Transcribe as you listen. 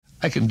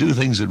I can do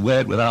things at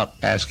WED without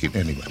asking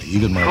anybody,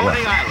 even my wife.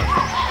 Coney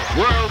Island,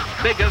 world's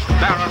biggest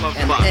barrel of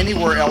fun. And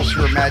anywhere else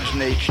your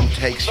imagination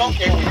takes you.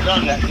 Okay, we've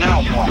done that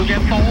now. To get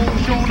the whole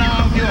show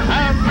now, you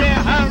hurry.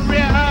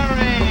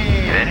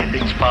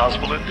 Anything's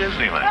possible at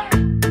Disneyland.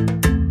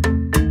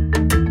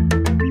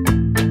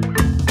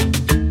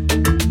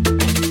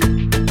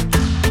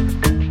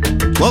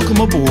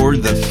 Welcome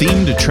aboard the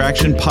Themed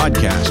Attraction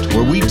Podcast,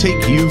 where we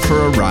take you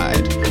for a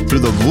ride through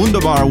the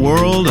wunderbar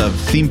world of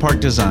theme park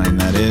design,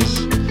 that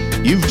is.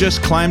 You've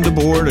just climbed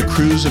aboard a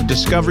cruise of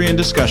discovery and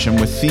discussion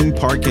with theme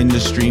park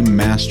industry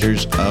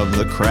masters of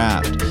the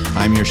craft.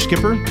 I'm your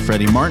skipper,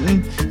 Freddie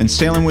Martin, and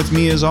sailing with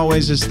me as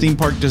always is theme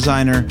park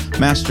designer,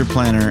 master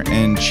planner,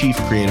 and chief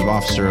creative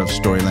officer of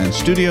Storyland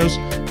Studios,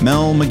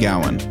 Mel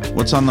McGowan.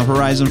 What's on the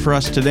horizon for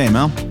us today,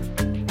 Mel?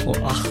 Well,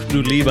 ach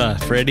du lieber,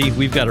 Freddie,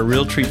 we've got a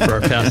real treat for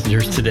our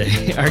passengers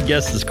today. Our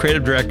guest is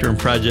creative director and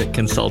project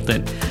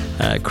consultant,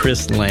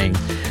 Chris Lang.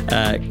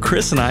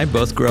 Chris and I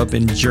both grew up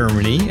in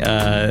Germany,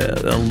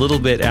 a little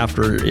bit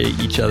after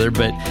each other,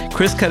 but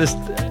Chris cut his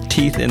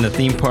teeth in the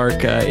theme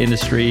park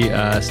industry,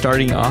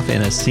 starting off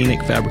in a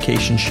scenic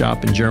fabrication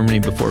shop in Germany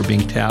before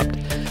being tapped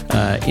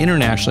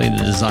internationally to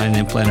design and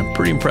implement a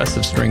pretty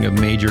impressive string of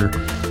major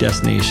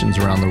destinations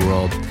around the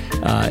world.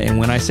 And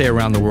when I say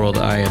around the world,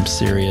 I am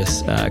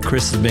serious.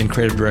 Chris has been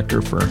creative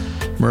director for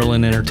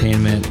Merlin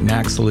Entertainment,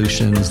 Max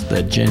Solutions,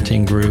 the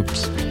Genting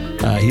Groups.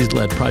 He's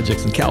led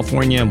projects in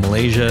California,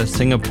 Malaysia,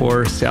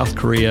 Singapore, South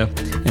Korea,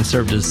 and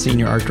served as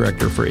senior art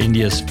director for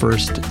India's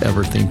first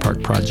ever theme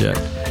park project,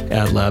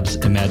 AdLabs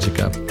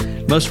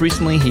Imagica. Most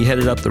recently, he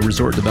headed up the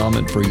resort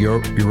development for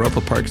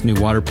Europa Park's new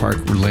water park,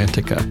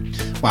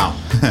 Rulantica. Wow.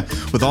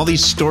 With all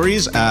these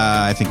stories,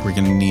 I think we're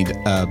going to need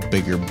a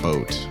bigger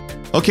boat.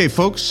 Okay,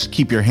 folks,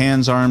 keep your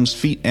hands, arms,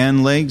 feet,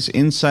 and legs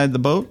inside the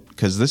boat,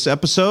 because this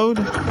episode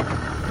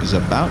is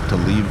about to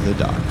leave the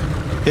dock.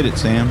 Hit it,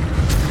 Sam.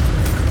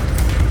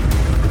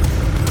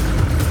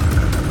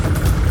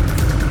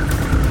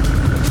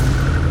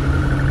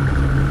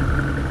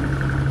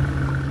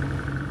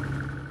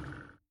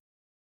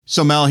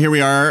 So, Mel, here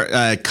we are,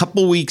 a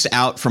couple weeks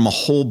out from a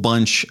whole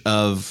bunch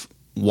of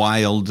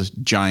wild,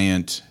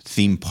 giant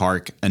theme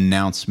park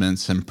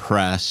announcements and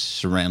press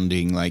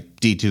surrounding like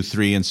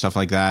D23 and stuff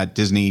like that.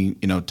 Disney,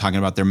 talking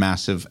about their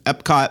massive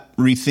Epcot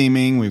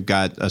retheming. We've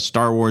got a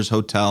Star Wars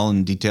hotel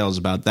and details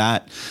about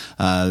that.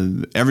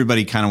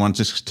 Everybody kind of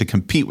wants us to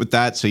compete with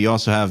that. So you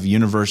also have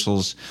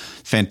Universal's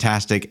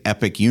fantastic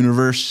Epic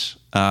Universe,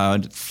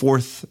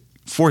 fourth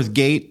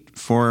gate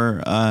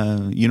for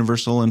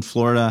Universal in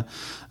Florida,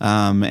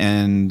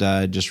 and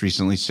just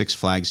recently Six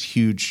Flags,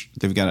 huge.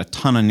 They've got a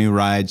ton of new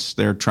rides.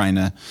 They're trying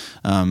to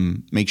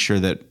make sure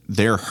that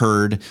they're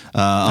heard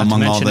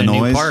among all the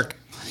noise. New park.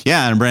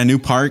 Yeah, and a brand new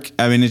park.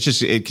 I mean,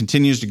 it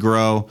continues to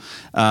grow.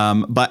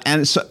 But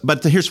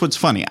here's what's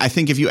funny. I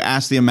think if you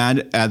ask the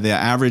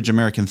average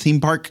American theme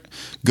park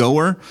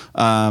goer,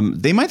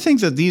 they might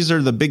think that these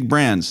are the big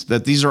brands,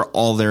 that these are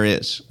all there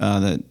is.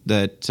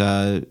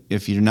 That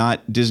if you're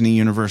not Disney,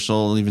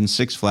 Universal, even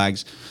Six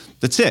Flags,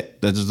 that's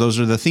it. Those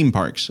are the theme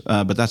parks.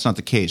 But that's not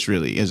the case,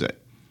 really, is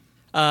it?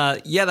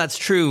 Yeah, that's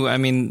true. I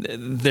mean,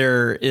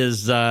 there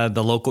is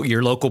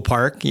your local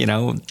park,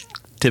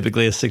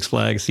 typically a Six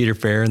Flags, Cedar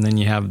Fair, and then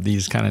you have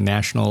these kind of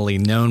nationally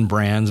known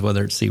brands,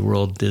 whether it's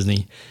SeaWorld,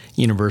 Disney,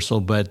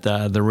 Universal. But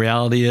the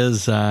reality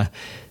is,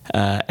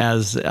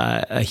 as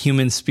a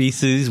human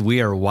species, we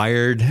are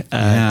wired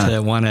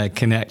to want to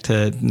connect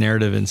to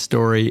narrative and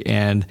story.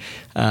 And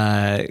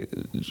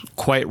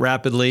quite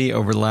rapidly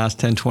over the last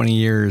 10, 20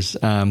 years,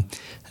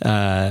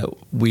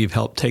 we've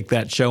helped take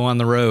that show on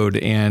the road.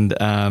 And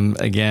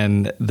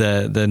again,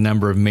 the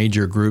number of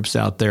major groups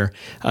out there.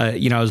 I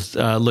was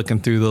looking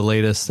through the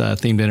latest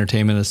Themed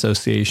Entertainment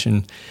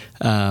Association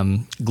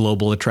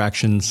global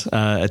attractions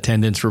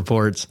attendance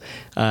reports.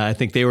 I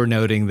think they were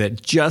noting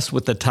that just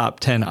with the top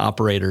 10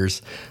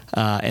 operators,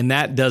 and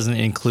that doesn't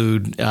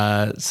include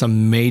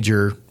some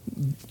major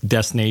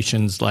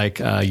destinations like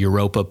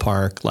Europa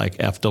Park, like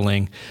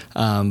Efteling,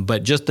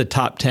 but just the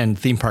top 10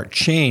 theme park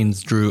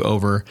chains drew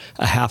over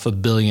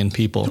 500 million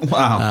people.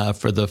 Wow.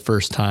 For the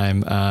first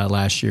time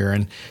last year,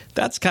 and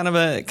that's kind of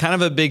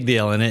a big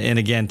deal. And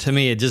again, to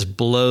me, it just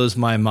blows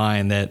my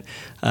mind that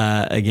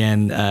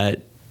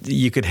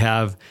you could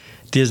have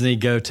Disney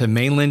go to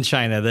mainland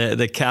China,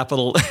 the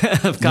capital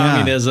of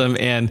communism,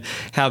 and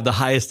have the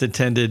highest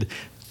attended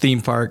theme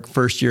park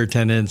first year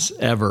attendance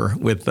ever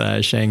with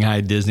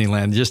Shanghai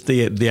Disneyland. Just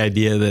the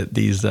idea that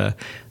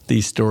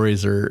these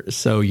stories are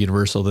so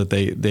universal that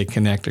they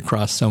connect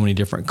across so many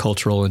different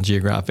cultural and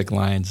geographic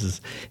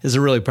lines is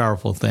a really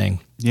powerful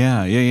thing.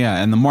 Yeah.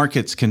 And the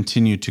markets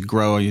continue to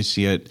grow. You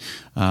see it,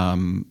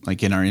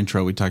 like in our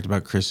intro, we talked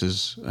about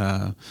Chris's,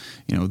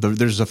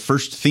 there's a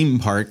first theme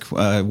park,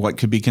 what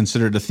could be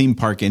considered a theme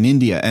park in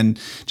India. And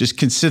just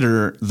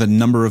consider the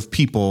number of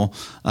people,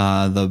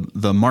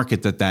 the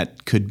market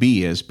that could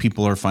be as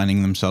people are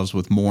finding themselves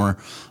with more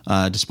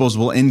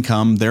disposable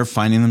income. They're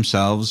finding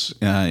themselves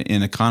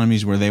in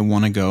economies where they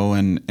want to go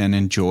and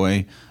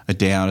enjoy a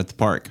day out at the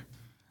park.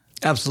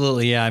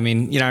 Absolutely, yeah. I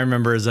mean, I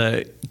remember as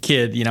a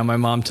kid, my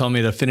mom told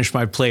me to finish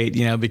my plate,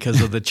 because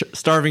of the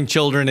starving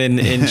children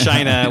in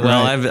China.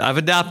 Well, I've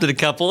adopted a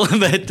couple,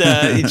 but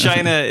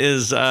China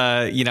is,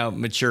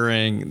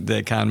 maturing. The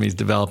economy's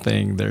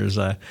developing. There's,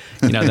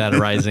 that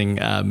rising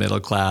middle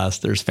class.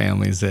 There's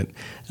families that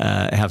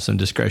have some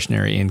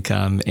discretionary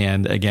income,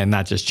 and again,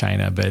 not just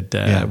China, but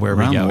where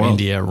we go,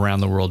 India,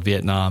 around the world,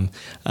 Vietnam,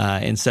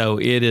 and so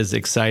it is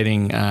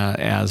exciting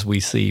as we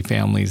see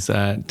families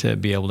to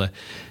be able to.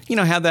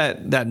 Have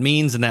that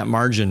means and that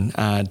margin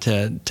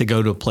to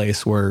go to a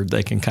place where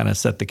they can kind of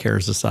set the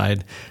cares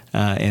aside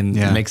and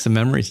make some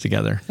memories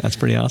together. That's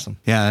pretty awesome.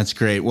 Yeah, that's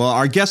great. Well,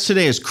 our guest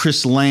today is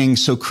Chris Lang.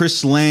 So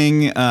Chris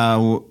Lang, learn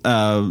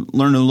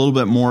a little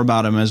bit more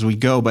about him as we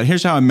go. But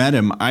here's how I met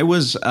him. I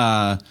was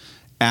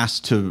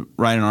asked to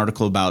write an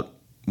article about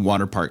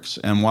water parks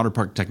and water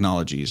park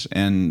technologies,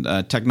 and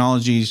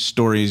technology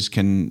stories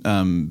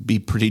can be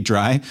pretty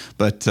dry,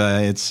 but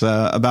it's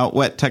about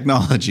wet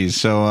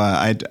technologies. So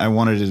I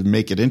wanted to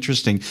make it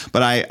interesting,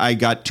 but I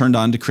got turned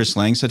on to Chris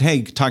Lang, said,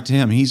 hey, talk to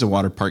him. He's a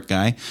water park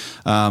guy.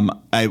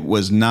 It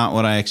was not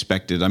what I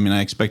expected. I mean,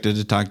 I expected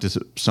to talk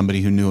to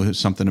somebody who knew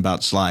something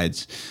about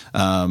slides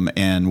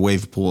and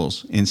wave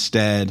pools.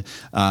 Instead,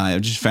 I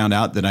just found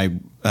out that I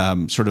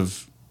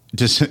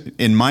just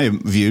in my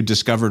view,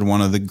 discovered one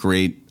of the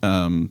great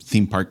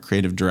theme park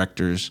creative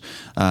directors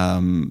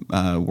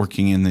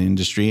working in the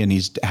industry, and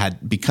he's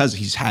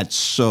had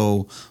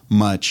so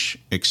much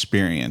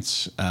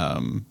experience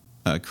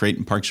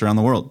creating parks around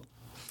the world.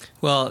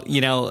 Well,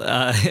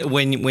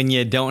 when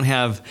you don't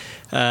have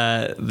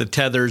the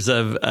tethers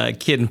of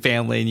kid and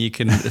family, and you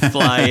can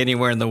fly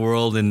anywhere in the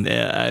world, and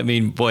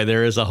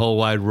there is a whole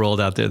wide world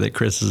out there that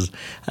Chris has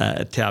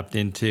tapped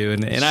into,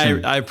 and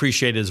sure. I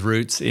appreciate his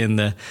roots in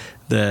the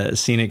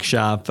scenic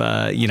shop,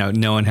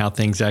 knowing how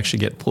things actually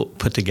get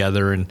put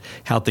together and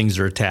how things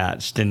are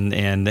attached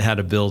and how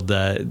to build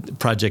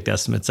project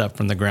estimates up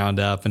from the ground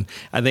up. And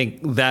I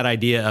think that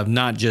idea of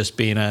not just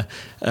being a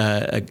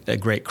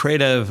great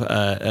creative,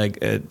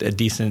 a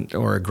decent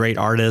or a great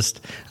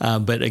artist,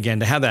 but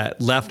again, to have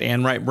that left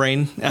and right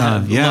brain,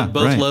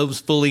 both lobes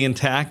fully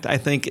intact, I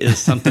think is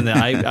something that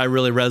I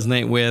really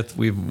resonate with.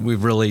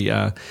 We've really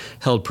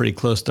held pretty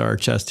close to our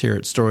chest here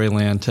at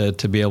Storyland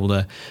to be able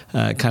to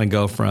kind of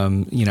go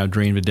from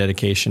dream to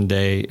dedication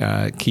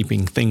day,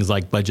 keeping things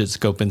like budget,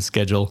 scope, and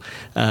schedule,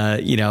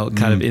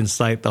 kind of in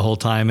sight the whole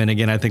time. And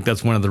again, I think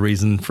that's one of the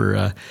reasons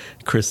for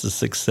Chris's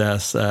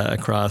success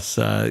across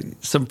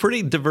some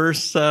pretty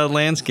diverse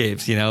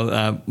landscapes.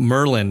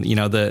 Merlin,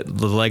 the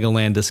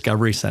Legoland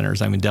Discovery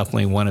Centers. I mean,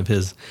 definitely one of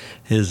his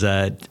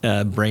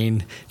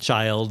brain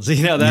childs.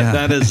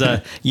 That is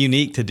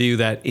unique to do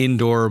that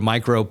indoor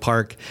micro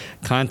park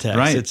context.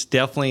 Right. It's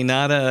definitely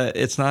not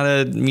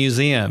a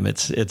museum.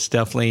 It's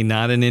definitely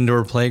not an indoor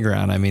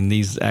playground. I mean,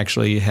 these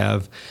actually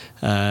have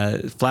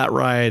flat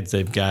rides.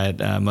 They've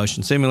got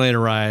motion simulator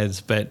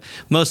rides, but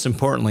most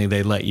importantly,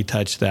 they let you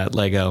touch that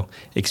Lego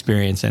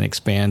experience and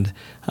expand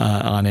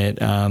on it.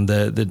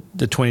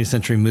 The 20th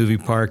Century Movie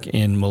Park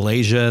in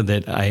Malaysia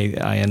that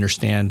I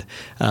understand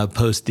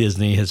post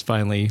Disney has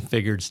finally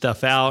figured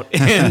stuff out,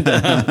 and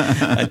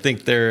I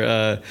think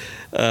they're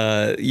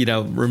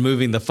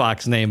removing the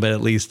Fox name, but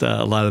at least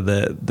a lot of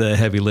the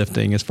heavy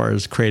lifting as far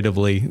as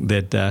creatively.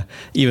 That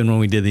even when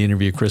we did the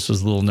interview, Chris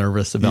was a little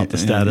nervous about the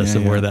status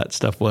of where that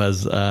stuff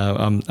was.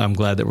 I'm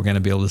glad that we're going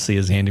to be able to see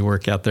his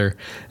handiwork out there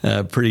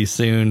pretty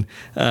soon.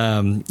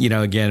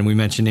 Again, we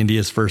mentioned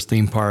India's first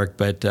theme park,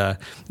 but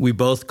we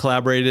both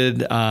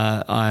collaborated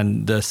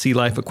on the Sea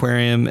Life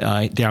Aquarium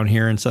down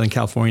here in Southern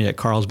California at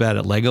Carlsbad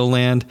at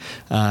Legoland.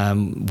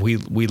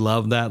 We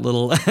love that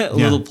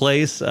little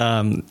place,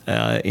 and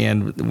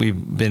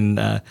we've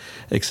been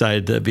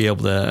excited to be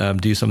able to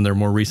do some of their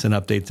more recent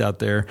updates out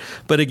there.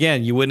 But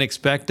again, you wouldn't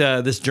expect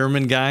this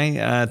German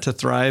guy to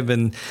thrive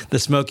in the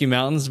Smoky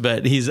Mountains,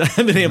 but he's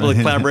been able to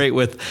collaborate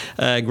with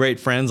great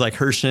friends like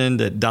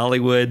Herschend at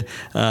Dollywood.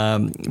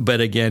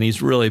 But again,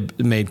 he's really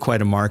made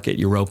quite a mark at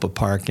Europa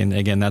Park. And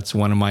again, that's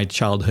one of my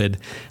childhood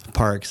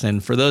parks.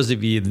 And for those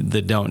of you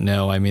that don't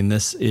know, I mean,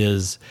 this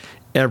is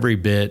every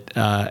bit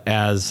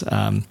as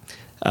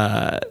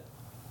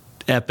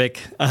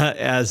epic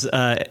as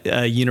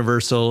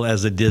Universal,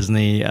 as a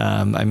Disney.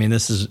 I mean,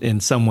 this is in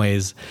some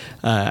ways,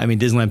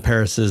 Disneyland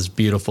Paris is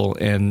beautiful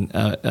and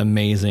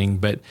amazing,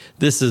 but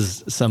this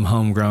is some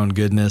homegrown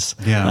goodness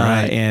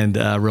and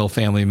real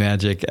family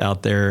magic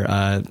out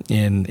there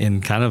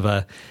in kind of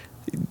a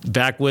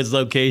backwoods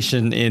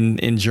location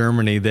in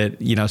Germany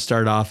that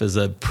started off as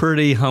a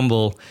pretty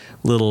humble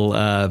little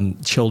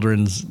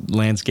children's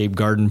landscape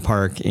garden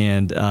park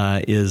and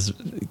is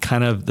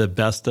kind of the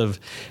best of,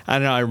 I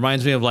don't know, it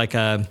reminds me of like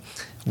a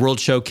World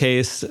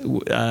Showcase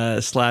 /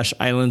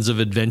 Islands of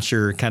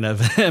Adventure kind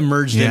of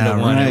merged into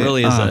one. Right. It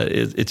really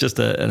is it's just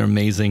an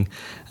amazing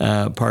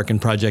park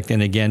and project.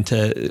 And again,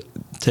 to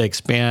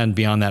expand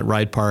beyond that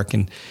ride park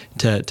and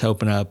to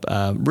open up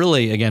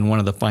really, again, one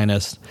of the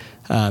finest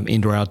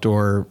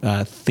indoor-outdoor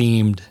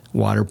themed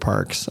water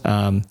parks,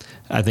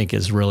 I think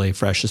is really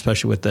fresh,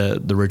 especially with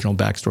the original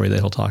backstory that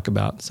he'll talk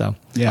about. So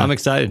I'm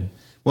excited.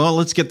 Well,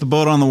 let's get the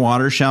boat on the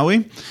water, shall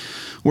we?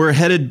 We're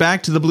headed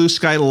back to the Blue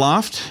Sky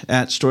Loft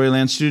at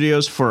Storyland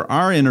Studios for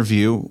our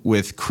interview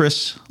with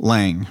Chris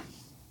Lang.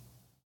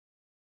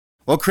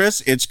 Well,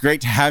 Chris, it's great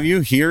to have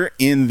you here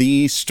in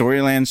the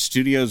Storyland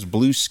Studios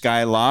Blue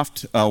Sky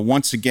Loft.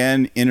 Once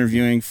again,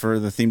 interviewing for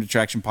the Themed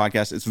Attraction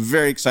podcast. It's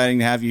very exciting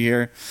to have you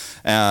here.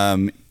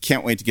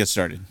 Can't wait to get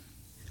started.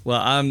 Well,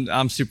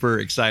 I'm super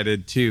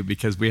excited too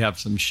because we have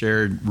some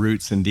shared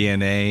roots and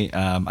DNA.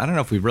 I don't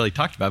know if we've really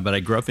talked about it, but I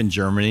grew up in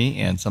Germany,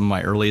 and some of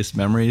my earliest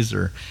memories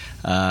are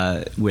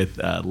with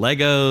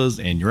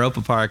Legos and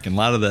Europa Park and a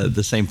lot of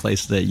the same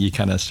place that you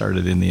kind of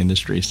started in the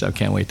industry. So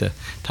can't wait to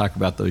talk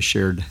about those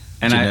shared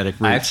genetic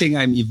roots. I think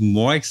I'm even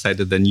more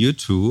excited than you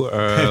two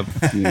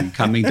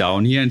coming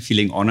down here and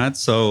feeling honored.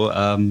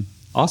 So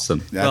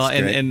awesome.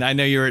 And I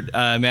know you were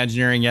at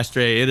Imagineering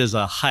yesterday. It is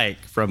a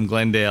hike from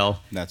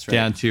Glendale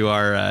down to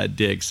our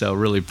dig. So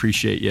really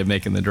appreciate you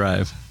making the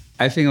drive.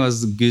 I think it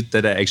was good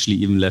that I actually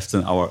even left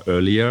an hour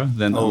earlier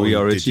than we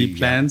originally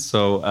planned.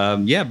 So,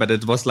 but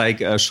it was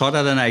like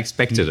shorter than I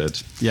expected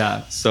it.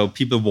 Yeah. So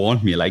people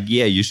warned me like,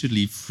 you should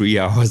leave 3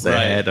 hours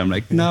ahead. I'm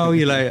like, no,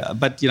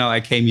 but I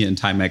came here in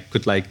time. I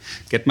could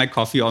get my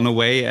coffee on the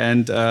way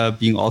and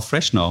being all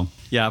fresh now.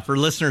 Yeah. For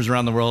listeners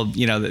around the world,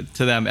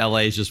 to them, LA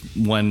is just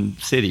one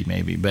city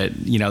maybe, but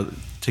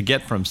to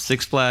get from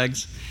Six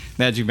Flags,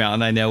 Magic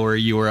Mountain, I know where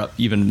you were up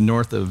even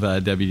north of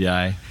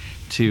WDI,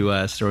 to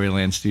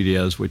Storyland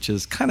Studios, which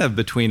is kind of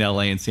between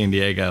LA and San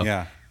Diego.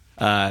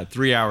 Yeah.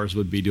 3 hours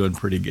would be doing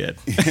pretty good.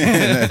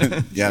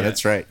 Yeah,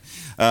 that's right.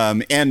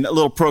 And a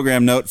little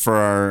program note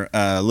for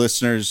our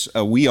listeners.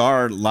 We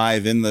are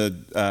live in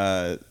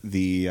the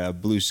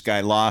Blue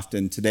Sky Loft,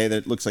 and today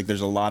it looks like there's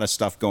a lot of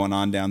stuff going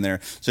on down there.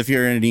 So if you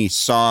hear any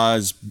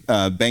saws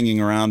banging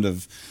around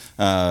of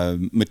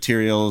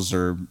materials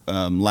or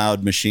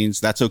loud machines,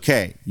 that's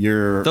okay.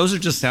 Those are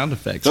just sound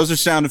effects. Those are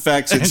sound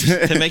effects. It's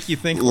to make you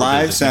think.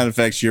 Live sound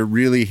effects. You're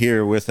really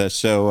here with us.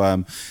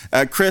 So,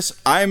 Chris,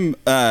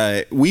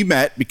 we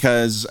met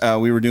because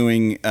we were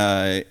doing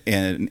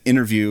an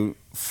interview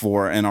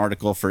for an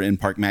article for In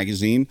Park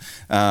Magazine.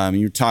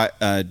 You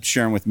were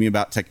sharing with me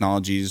about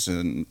technologies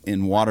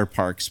in water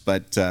parks,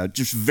 but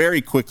just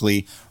very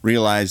quickly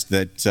realized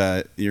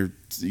that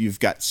you've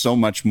got so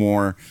much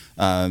more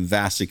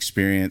vast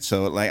experience.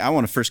 So I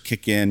want to first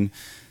kick in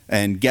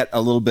and get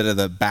a little bit of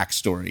the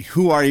backstory.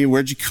 Who are you?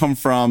 Where'd you come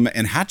from?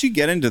 And how'd you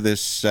get into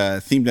this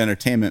themed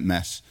entertainment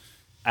mess?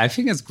 I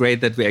think it's great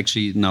that we're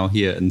actually now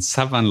here in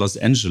southern Los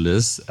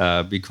Angeles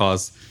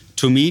because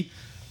to me,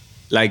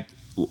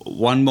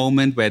 one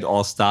moment where it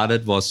all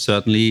started was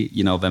certainly,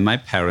 when my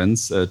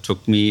parents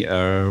took me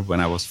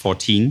when I was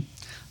 14.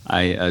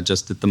 I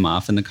just did the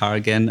math in the car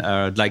again,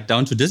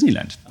 down to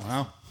Disneyland.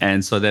 Wow.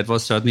 And so that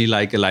was certainly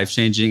a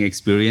life-changing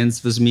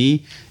experience with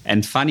me.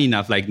 And funny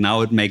enough,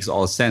 now it makes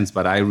all sense.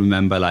 But I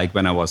remember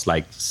when I was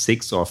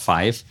 6 or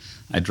 5,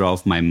 I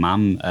drove my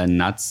mom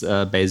nuts,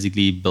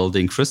 basically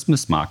building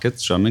Christmas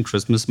markets, German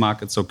Christmas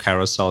markets, so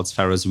carousels,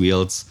 Ferris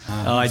wheels,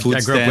 I grew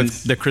up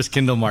with the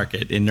Christkindl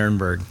market in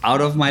Nuremberg.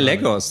 Out of my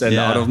Legos and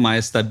out of my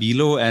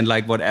Stabilo and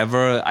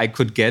whatever I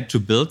could get to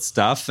build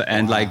stuff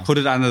and put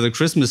it under the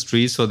Christmas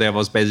tree. So there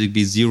was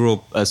basically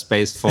zero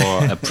space for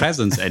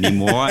presents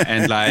anymore.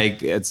 And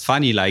it's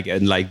funny,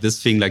 and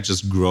this thing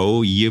just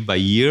grow year by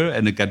year,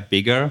 and it got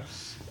bigger.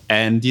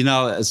 And,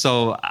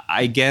 so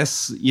I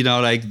guess,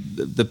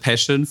 the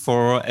passion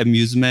for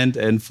amusement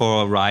and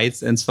for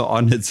rides and so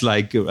on, it's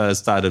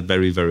started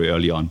very, very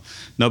early on.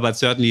 No, but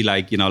certainly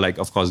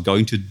of course,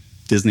 going to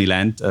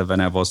Disneyland when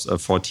I was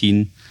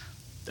 14,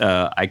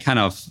 I kind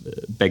of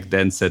back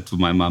then said to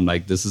my mom,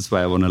 this is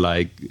where I want to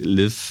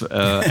live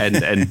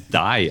and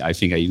die. I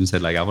think I even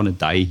said I want to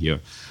die here.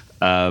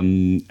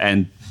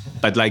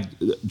 But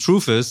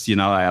truth is,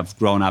 I have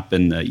grown up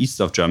in the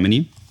east of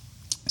Germany.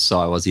 So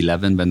I was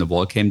 11 when the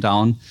wall came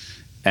down.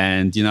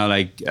 And,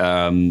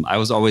 I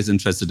was always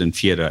interested in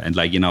theater. And,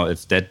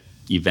 if that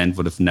event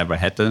would have never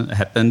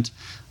happened,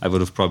 I would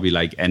have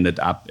probably, ended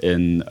up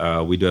in,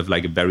 we do have,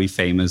 a very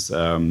famous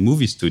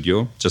movie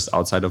studio just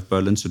outside of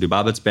Berlin, Studio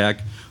Babelsberg.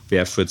 We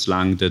have Fritz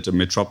Lang did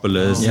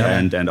Metropolis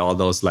and all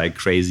those,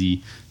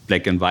 crazy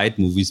black and white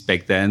movies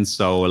back then.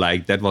 So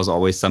that was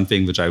always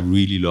something which I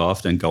really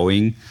loved and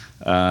going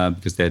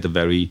because they had a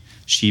very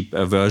cheap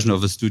version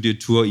of a studio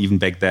tour even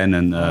back then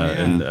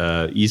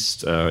in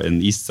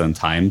Eastern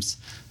times.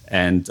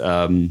 And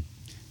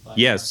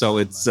so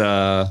it's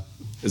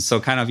so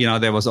kind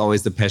of, there was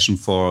always the passion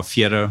for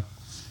theater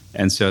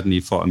and certainly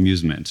for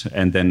amusement.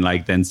 And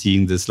then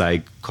seeing this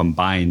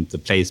combined the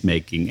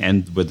placemaking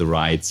and with the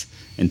rides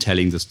and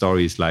telling the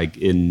stories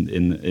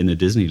in a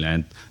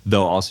Disneyland,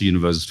 though also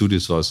Universal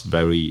Studios was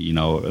very,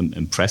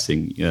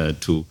 impressing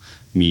to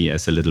me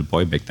as a little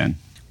boy back then.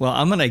 Well,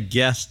 I'm going to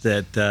guess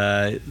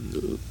that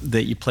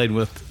you played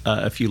with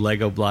a few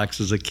Lego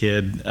blocks as a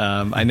kid.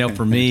 I know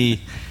for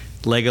me,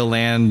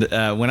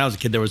 Legoland. When I was a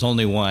kid, there was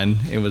only one.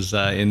 It was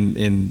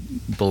in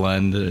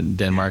Billund,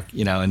 Denmark,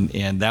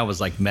 and that was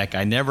like Mecca.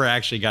 I never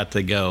actually got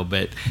to go,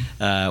 but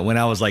when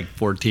I was like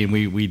 14,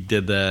 we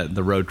did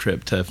the road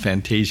trip to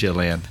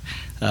Phantasialand,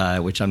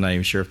 which I'm not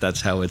even sure if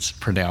that's how it's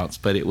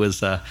pronounced, but it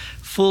was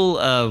full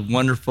of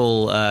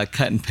wonderful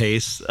cut and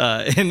paste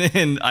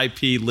and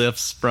IP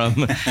lifts from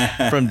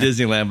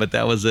Disneyland, but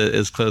that was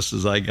as close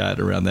as I got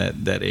around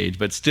that age.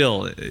 But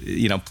still,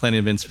 plenty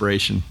of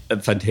inspiration.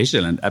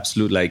 Phantasialand,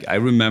 absolutely. Like I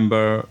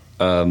remember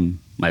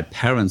my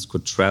parents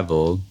could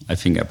travel. I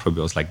think I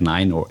probably was like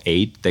 9 or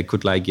 8. They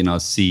could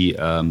see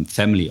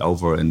family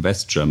over in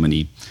West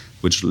Germany,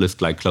 which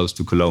lived like close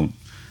to Cologne.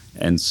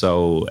 And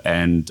so,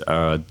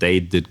 they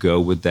did go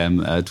with them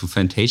to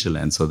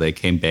Phantasialand. So they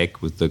came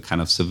back with the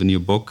kind of souvenir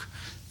book.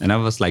 And I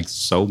was like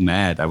so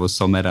mad. I was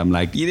so mad. I'm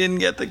like, you didn't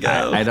get to go.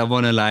 I don't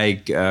want to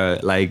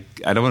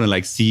I don't want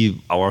to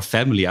see our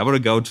family. I want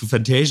to go to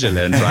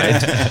Phantasialand,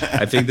 right?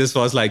 I think this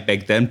was like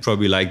back then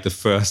probably like the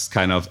first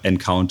kind of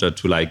encounter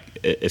to like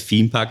a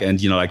theme park.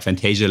 And, like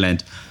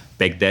Phantasialand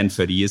back then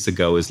 30 years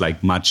ago was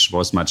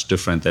much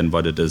different than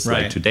what it is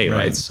like today,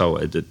 right? So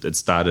it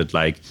started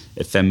like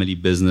a family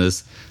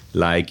business,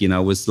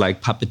 with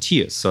like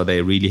puppeteers. So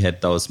they really had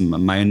those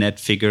marionette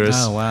figures.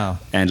 Oh, wow.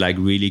 And like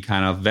really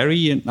kind of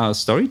very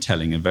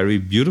storytelling and very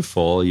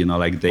beautiful,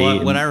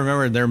 What I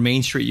remember, their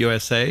Main Street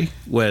USA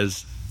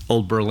was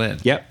Old Berlin.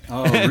 Yep.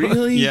 Oh,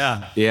 really?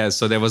 Yeah. Yeah,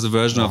 so there was a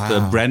version of the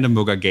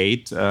Brandenburger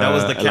Gate. That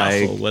was the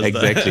castle.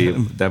 Exactly.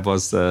 That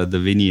was the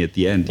Vinny at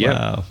the end. Yeah.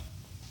 Wow.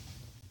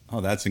 Oh,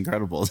 that's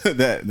incredible.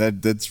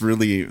 That's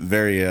really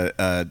very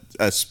a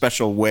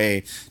special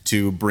way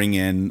to bring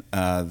in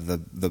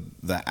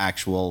the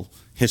actual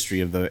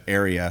history of the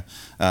area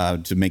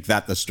to make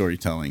that the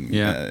storytelling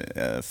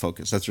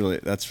focus. That's really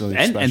special.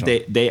 And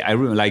they I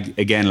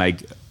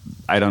remember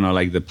I don't know,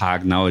 like the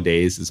park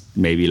nowadays is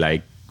maybe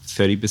like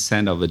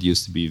 30% of it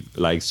used to be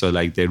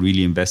they're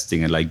really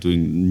investing and like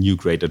doing new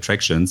great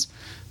attractions.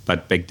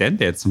 But back then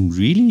they had some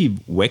really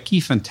wacky,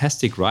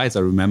 fantastic rides. I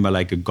remember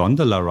like a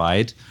gondola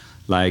ride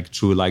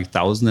through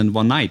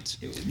 1001 Night.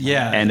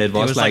 Yeah. And it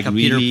was like a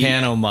really, Peter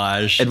Pan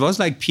homage. It was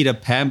like Peter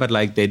Pan, but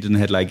like they didn't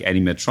have like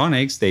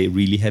animatronics. They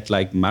really had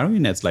like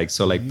marionettes,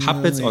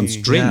 puppets on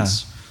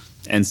strings.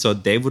 Yeah. And so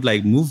they would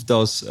like move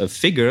those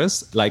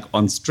figures like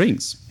on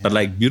strings, but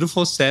like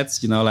beautiful sets,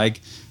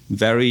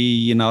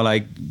 very,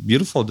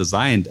 beautiful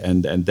designed.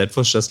 And that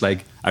was just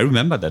like, I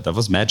remember that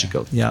was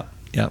magical. Yeah.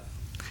 Yeah.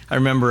 I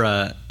remember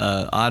a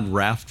odd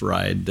raft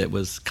ride that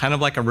was kind of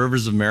like a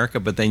Rivers of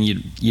America, but then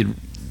you'd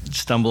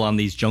stumble on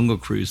these Jungle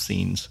Cruise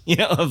scenes,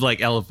 of like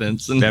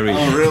elephants and very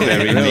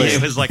it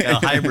was like a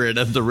hybrid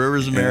of the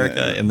Rivers of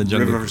America and the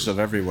Jungle Rivers of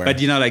everywhere. But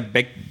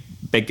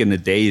back in the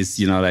days,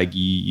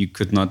 you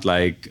could not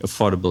like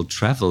affordable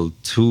travel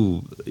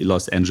to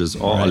Los Angeles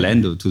or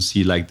Orlando to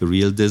see like the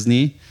real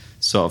Disney.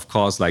 So of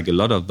course, like a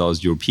lot of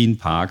those European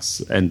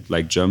parks and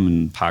like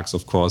German parks,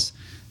 of course,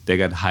 they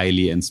got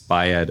highly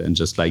inspired and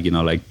just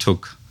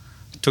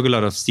took a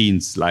lot of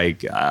scenes. I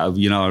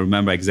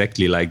remember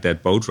exactly like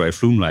that boat ride,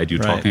 Flume Ride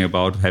you're talking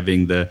about,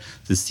 having the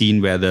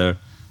scene where the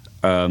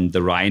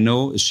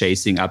rhino is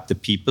chasing up the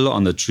people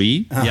on the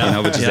tree,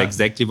 which is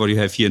exactly what you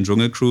have here in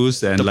Jungle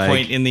Cruise. And the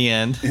point in the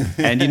end.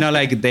 And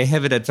they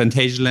have it at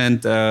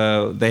Phantasialand,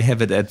 they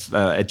have it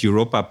at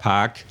Europa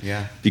Park.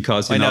 Yeah.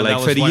 Because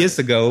 30 years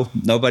ago,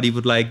 nobody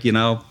would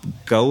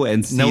go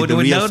and see the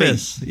real thing.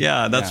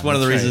 Yeah, that's one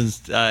of the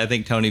reasons I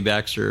think Tony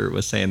Baxter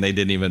was saying they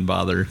didn't even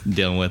bother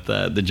dealing with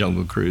the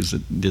Jungle Cruise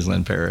at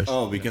Disneyland Paris.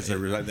 Oh, because it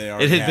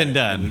had been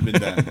done.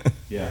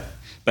 Yeah.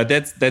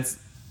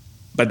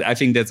 But I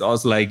think that's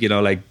also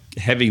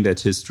having that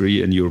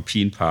history in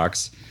European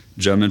parks,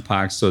 German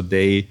parks. So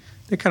they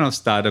kind of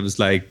started with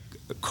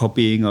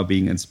copying or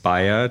being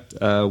inspired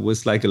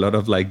with a lot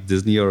of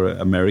Disney or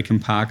American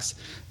parks.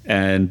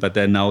 But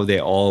then now they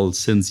all,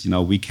 since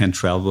we can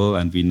travel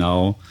and we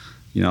know,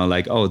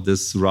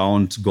 this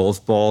round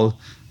golf ball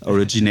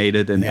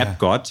originated in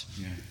Epcot,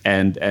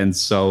 and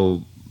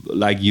so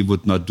you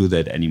would not do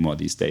that anymore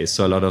these days.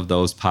 So a lot of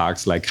those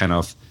parks kind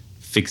of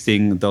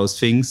fixing those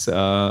things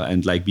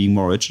and being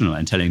more original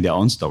and telling their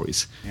own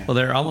stories. Yeah. Well,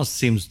 there almost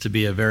seems to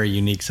be a very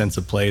unique sense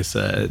of place,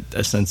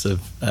 a sense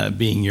of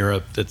being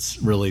Europe that's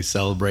really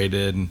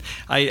celebrated. And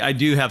I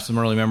do have some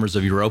early memories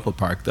of Europa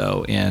Park,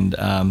 though, and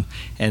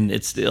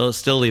it's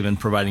still even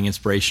providing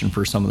inspiration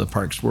for some of the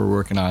parks we're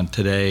working on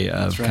today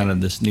of kind of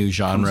this new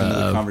genre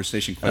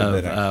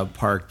of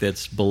park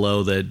that's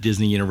below the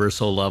Disney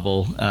Universal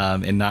level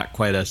and not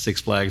quite a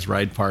Six Flags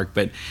ride park.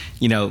 But,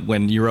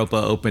 when Europa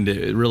opened,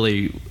 it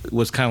really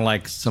was kind of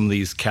like some of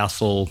these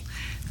castle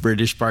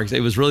British parks.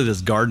 It was really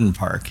this garden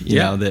park,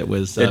 that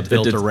was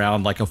built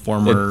around a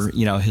former,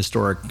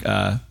 historic.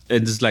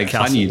 It's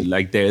castle. funny,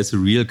 there is a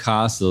real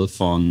castle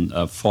from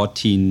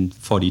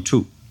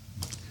 1442.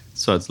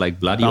 So it's like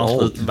bloody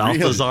old.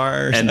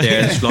 Balthazar. And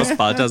there's Schloss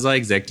Balthasar,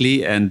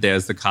 exactly. And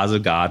there's the Castle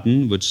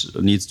Garden, which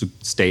needs to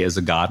stay as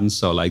a garden.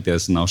 So like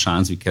there's no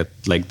chance they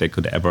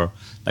could ever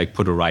like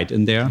put a ride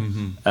in there,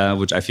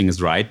 which I think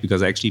is right,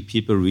 because actually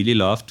people really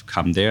love to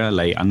come there,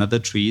 lay under the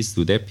trees,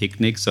 do their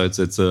picnic. So it's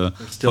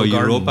for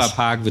Europa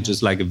Park, which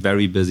is like a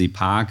very busy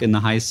park in the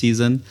high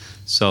season.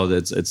 So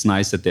it's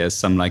nice that there's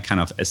some like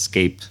kind of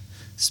escape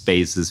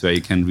spaces where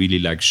you can really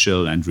like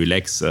chill and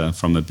relax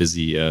from a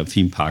busy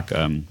theme park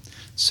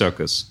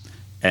circus.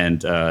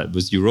 And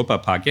with Europa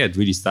Park, it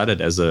really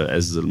started as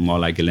a more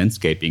like a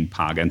landscaping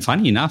park. And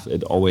funny enough,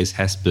 it always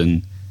has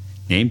been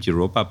named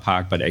Europa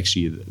Park, but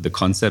actually the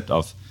concept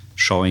of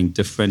showing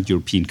different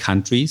European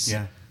countries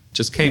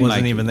just came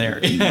wasn't even there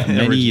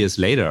many years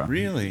later.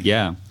 Really?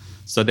 Yeah.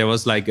 So there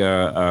was like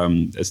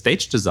a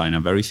stage designer,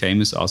 very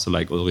famous, also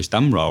like Ulrich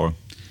Damrauer.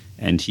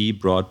 And he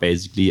brought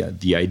basically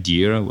the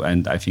idea,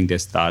 and I think they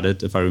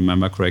started, if I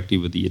remember correctly,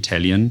 with the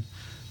Italian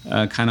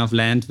kind of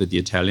land, with the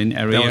Italian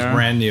area. That was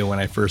brand new when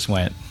I first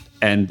went.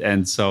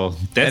 And so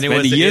that's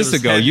many years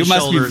ago. You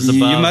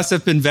must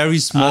have been very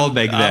small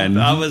back then.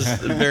 I was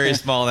very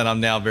small, and I'm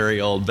now very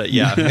old. But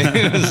yeah,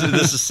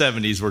 this is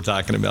 70s we're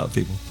talking about,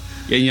 people.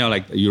 Yeah, you know,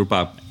 like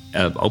Europa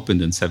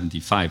opened in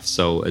 75,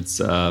 so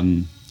it's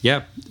and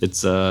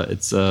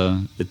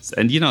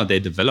you know, they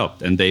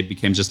developed and they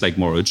became just like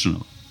more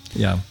original.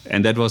 Yeah,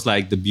 and that was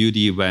like the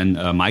beauty when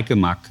Maike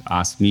Mack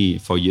asked me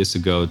 4 years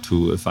ago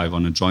if I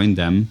want to join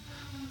them.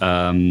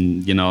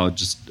 You know,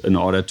 just in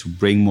order to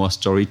bring more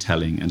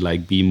storytelling and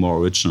like be more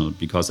original,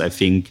 because I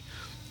think,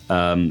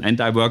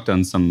 and I worked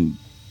on some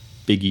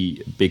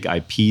big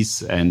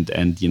IPs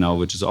and you know,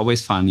 which is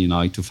always fun, you know,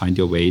 like to find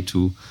your way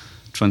to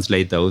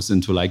translate those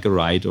into like a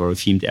ride or a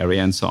themed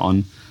area and so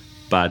on.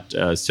 But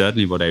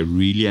certainly what I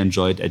really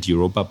enjoyed at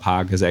Europa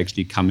Park is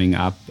actually coming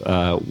up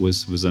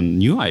with a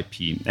new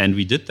IP. And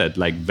we did that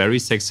like very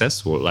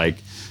successful. Like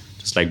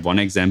just like one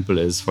example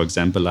is, for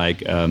example,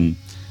 like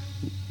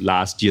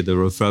last year, the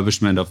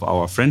refurbishment of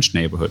our French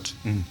neighborhood,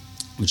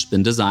 which has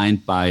been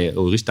designed by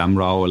Ulrich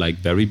Damrauer, like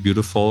very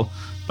beautiful,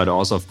 but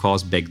also, of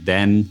course, back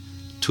then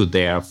to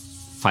their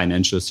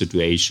financial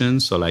situation.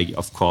 So, like,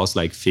 of course,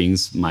 like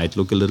things might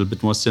look a little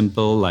bit more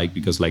simple, like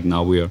because like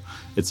now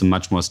it's a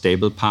much more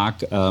stable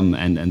park,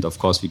 and of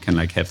course we can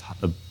like have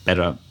a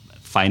better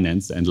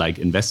finance and like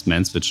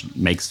investments, which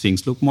makes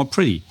things look more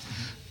pretty.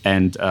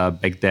 And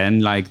back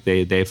then, like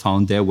they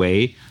found their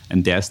way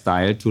and their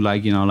style to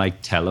like, you know,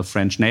 like tell a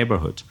French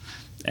neighborhood.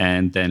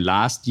 And then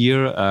last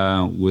year,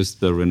 with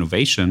the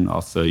renovation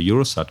of the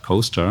Eurosat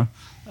coaster,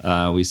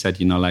 we said,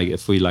 you know, like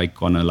if we like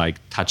gonna like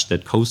touch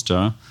that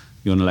coaster,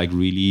 we wanna like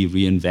really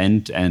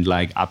reinvent and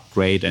like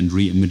upgrade and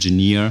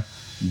re-imagineer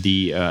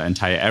the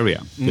entire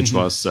area, which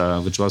was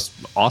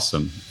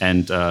awesome.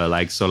 And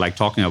like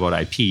talking about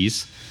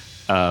IPs,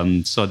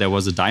 so there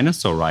was a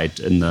dinosaur ride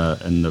in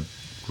the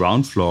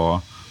ground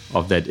floor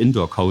of that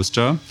indoor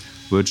coaster,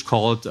 which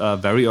called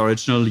very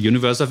original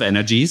Universe of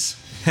Energies.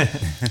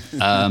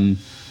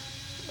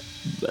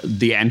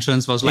 The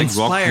entrance was like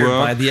inspired rock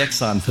work by the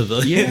Exxon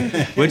Pavilion,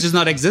 which is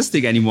not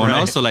existing anymore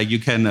now. So like you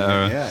can,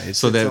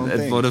 so that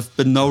it would have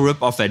been no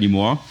rip off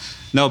anymore.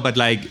 No, but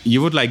like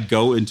you would like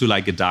go into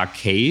like a dark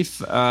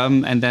cave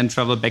and then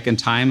travel back in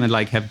time and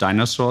like have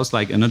dinosaurs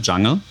like in a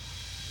jungle,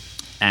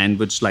 and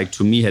which like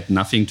to me had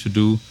nothing to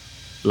do,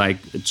 like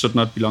it should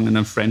not belong in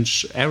a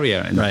French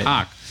area in the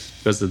park,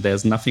 because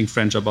there's nothing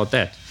French about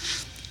that.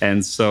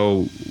 And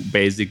so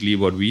basically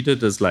what we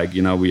did is like,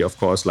 you know, we of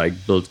course like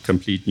built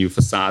complete new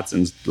facades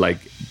and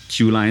like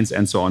queue lines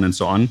and so on,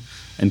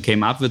 and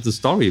came up with the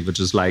story, which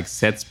is like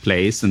sets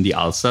place in the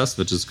Alsace,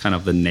 which is kind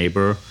of the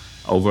neighbor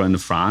over in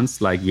France.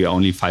 Like we're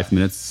only 5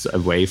 minutes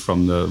away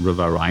from the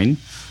River Rhine.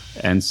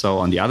 And so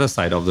on the other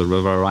side of the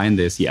River Rhine,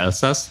 there's the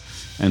Alsace.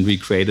 And we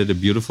created a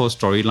beautiful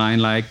storyline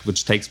like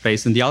which takes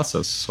place in the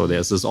Alsace. So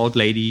there's this old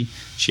lady,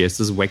 she has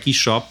this wacky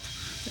shop.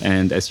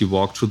 And as you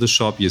walk through the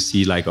shop, you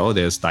see like, oh,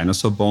 there's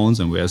dinosaur bones,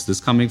 and where's this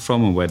coming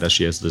from, and where does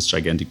she have this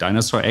gigantic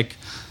dinosaur egg?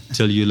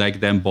 Till you like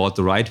then bought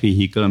the right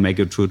vehicle and make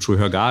it through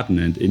her garden.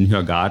 And in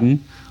her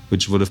garden,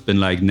 which would have been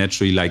like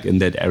naturally like in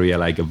that area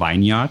like a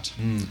vineyard,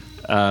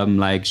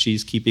 like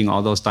she's keeping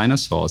all those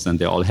dinosaurs, and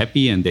they're all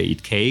happy and they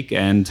eat cake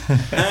and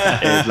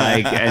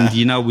like, and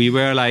you know, we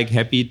were like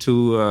happy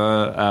to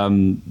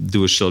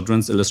do a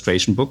children's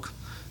illustration book,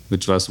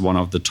 which was one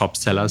of the top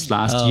sellers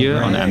last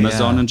year on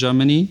Amazon in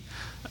Germany.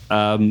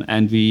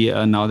 And we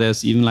now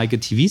there's even like a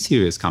TV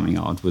series coming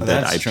out with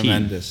that IP. That's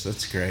tremendous.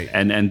 That's great.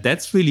 And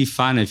that's really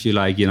fun if you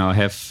like, you know,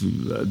 have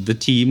the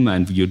team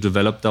and you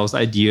develop those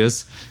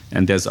ideas.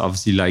 And there's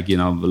obviously like, you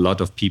know, a lot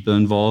of people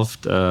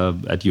involved.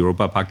 At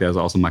Europa Park, there's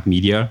also Mac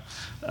Media,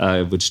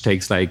 which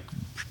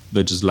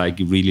is like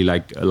really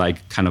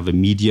like kind of a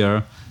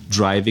media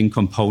driving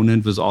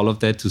component with all of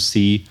that to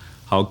see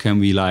how can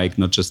we like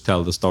not just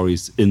tell the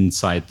stories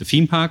inside the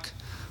theme park,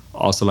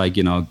 also like,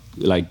 you know,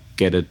 like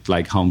get it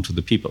like home to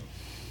the people.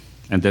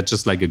 And that's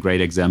just like a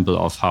great example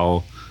of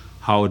how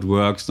it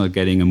works, not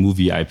getting a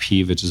movie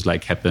IP, which is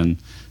like happen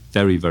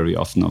very, very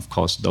often, of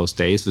course, those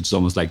days, which is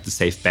almost like the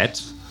safe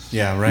bet.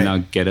 Yeah,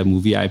 right. Get a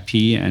movie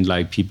IP, and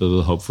like people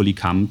will hopefully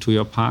come to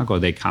your park, or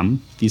they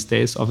come these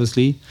days,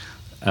 obviously.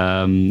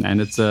 And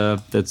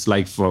that's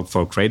like for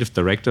a creative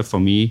director, for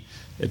me,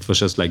 it was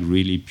just like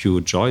really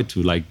pure joy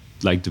to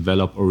like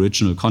develop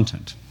original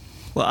content.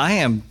 Well, I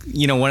am,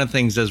 one of the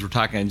things as we're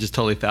talking, I'm just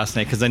totally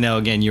fascinated because I know,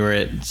 again, you were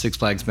at Six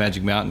Flags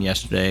Magic Mountain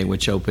yesterday,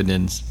 which opened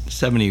in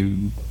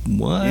 71.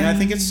 Yeah, I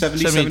think it's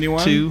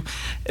 71.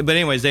 But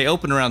anyways, they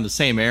opened around the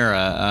same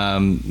era,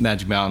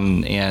 Magic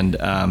Mountain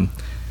and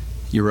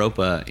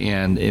Europa.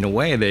 And in a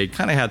way, they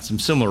kind of had some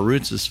similar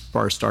roots as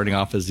far as starting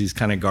off as these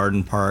kind of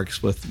garden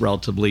parks with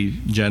relatively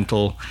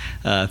gentle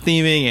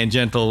theming and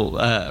gentle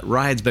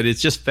rides. But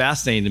it's just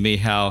fascinating to me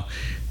how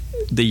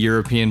the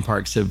European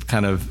parks have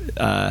kind of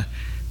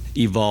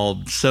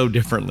evolved so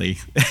differently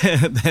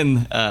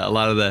than a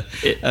lot of the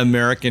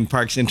American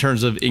parks in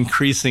terms of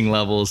increasing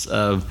levels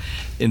of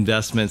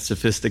investment,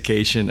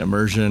 sophistication,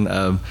 immersion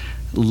of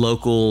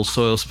local,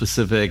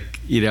 soil-specific,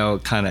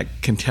 kind of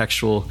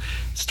contextual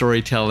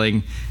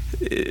storytelling.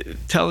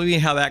 Tell me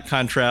how that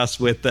contrasts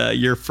with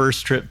your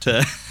first trip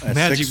to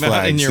Magic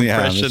Mountain and your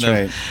impression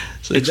of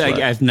It's like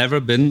I've never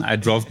been. I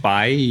drove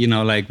by,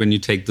 like when you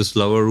take the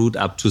slower route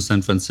up to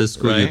San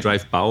Francisco, right. You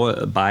drive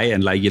by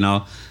and like,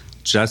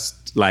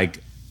 just like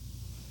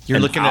you're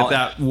looking at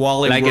that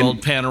Wally like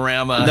World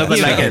panorama. No, but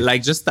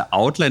like just the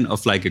outline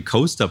of like a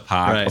coaster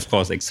park, right. Of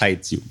course,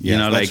 excites you.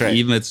 Right.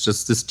 Even it's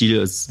just the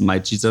steel, it's my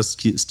Jesus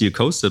steel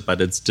coaster,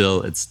 but it's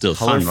still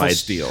fun, right?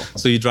 Steel.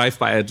 So you drive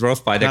by. I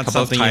drove by there a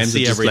couple of times.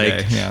 And just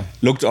like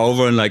looked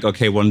over and like,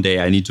 okay, one day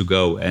I need to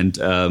go. And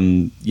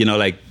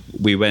like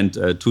we went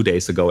 2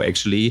 days ago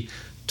actually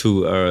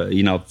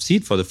to see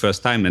it for the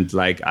first time. And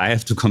like I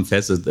have to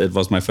confess, it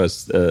was my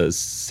first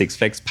Six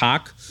Flags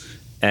park.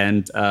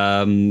 And,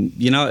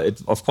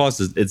 of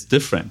course, it's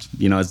different.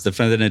 It's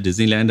different than a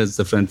Disneyland. It's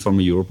different from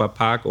a Europa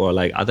park or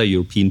like other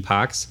European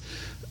parks.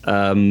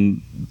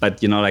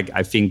 But,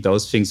 I think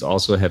those things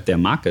also have their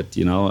market,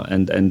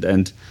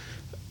 and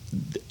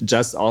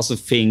just also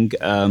think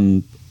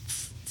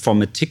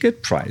from a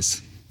ticket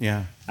price.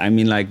 Yeah. I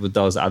mean, like with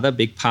those other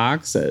big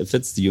parks, if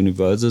it's the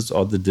Universals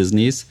or the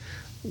Disneys,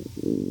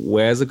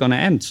 where is it going to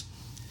end?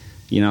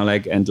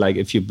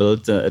 If you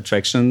build the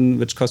attraction,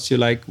 which costs you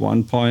like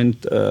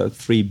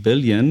 1.3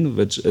 billion,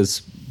 which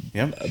is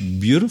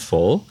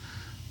beautiful,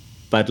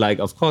 but like,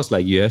 of course,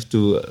 like you have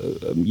to,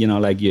 you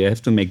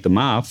have to make the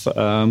math.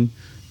 And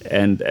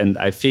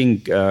I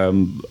think,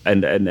 and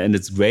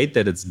it's great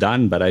that it's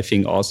done, but I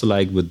think also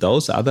like with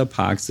those other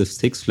parks, the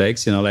Six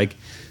Flags,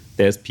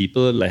 there's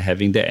people like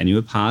having their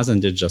annual pass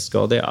and they just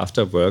go there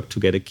after work to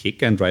get a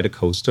kick and ride a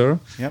coaster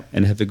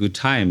and have a good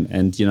time.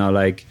 And,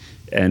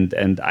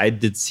 And I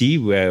did see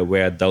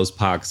where those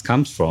parks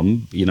comes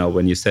from.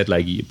 When you said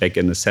like back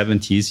in the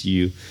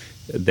 70s,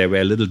 they were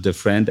a little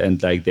different,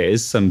 and like there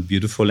is some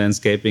beautiful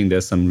landscaping.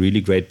 There's some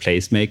really great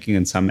placemaking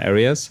in some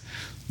areas,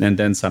 and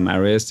then some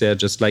areas they're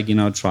just like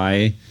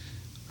try,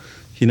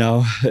 in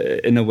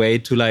a way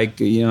to like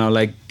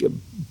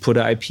put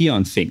an IP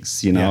on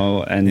things,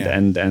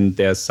 and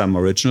there's some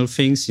original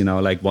things.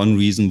 Like one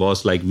reason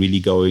was like really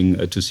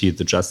going to see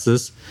the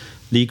Justice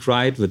League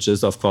ride, which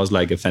is of course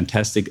like a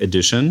fantastic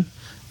addition.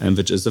 And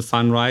which is a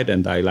fun ride,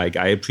 and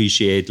I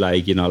appreciate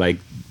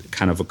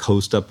kind of a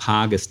coaster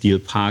park, a steel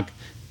park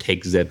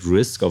takes that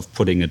risk of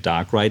putting a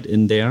dark ride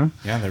in there.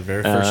 Yeah, their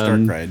very first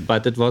dark ride.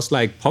 But it was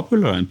like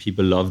popular and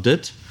people loved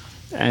it,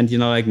 and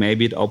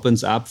maybe it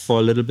opens up for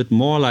a little bit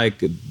more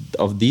like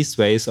of these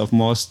ways of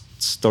more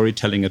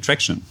storytelling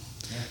attraction.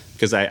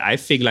 Because I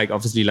think like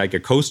obviously like a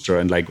coaster,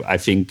 and like I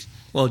think.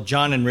 Well,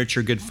 John and Rich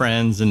are good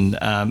friends, and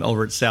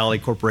over at Sally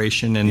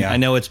Corporation, and I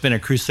know it's been a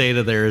crusade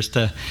of theirs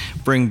to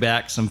bring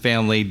back some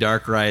family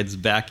dark rides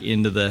back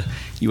into the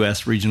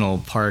U.S. regional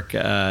park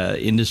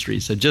industry.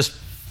 So just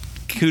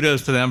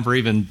kudos to them for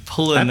even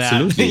pulling that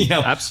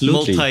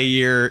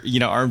multi-year,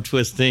 arm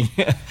twisting.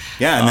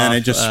 Yeah, and then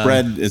it just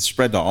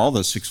spread to all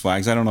the Six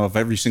Flags. I don't know if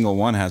every single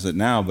one has it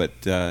now, but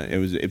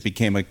it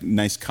became a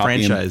nice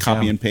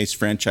copy and paste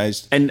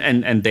franchise.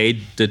 And they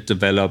did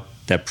develop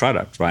their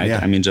product, right? Yeah.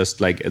 I mean,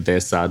 just like they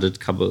started a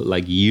couple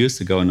like years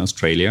ago in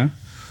Australia.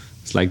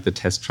 It's like the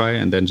test try,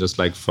 and then just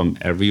like from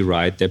every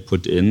ride they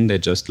put in, they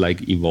just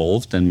like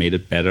evolved and made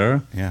it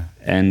better. Yeah.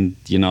 And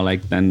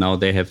then now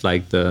they have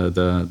like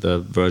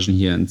the version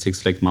here in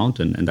Six Flags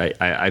Mountain, and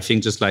I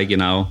think just like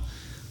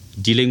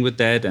dealing with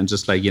that and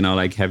just like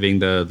like having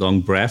the long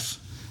breath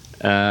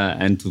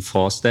and to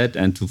force that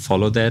and to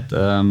follow that,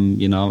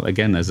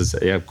 again, as I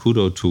say,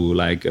 kudos to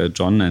like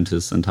John and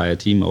his entire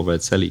team over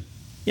at Sally.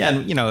 Yeah,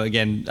 and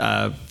again,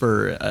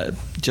 for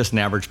just an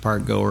average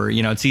park goer,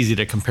 it's easy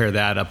to compare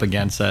that up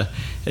against a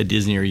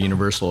Disney or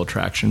Universal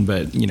attraction.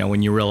 But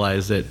when you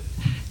realize that,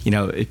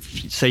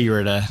 if say you're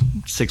at a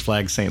Six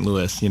Flags St.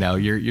 Louis,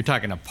 you're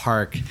talking a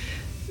park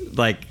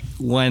like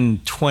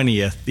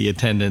 1/20th the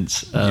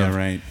attendance of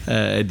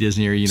at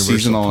Disney or Universal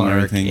Seasonal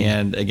Park.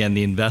 and again,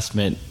 the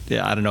investment,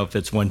 I don't know if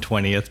it's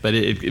 1/20th, but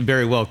it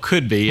very well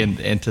could be.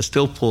 And to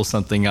still pull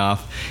something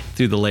off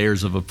through the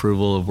layers of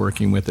approval of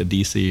working with a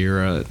DC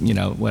or a,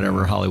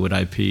 whatever Hollywood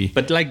IP.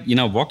 But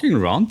walking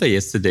around there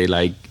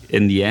yesterday,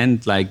 in the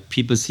end,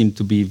 people seem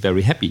to be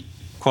very happy.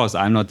 Of course,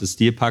 I'm not a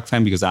Steel Park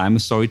fan because I'm a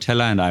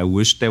storyteller and I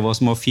wish there was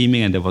more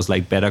theming and there was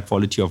better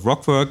quality of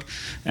rock work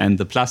and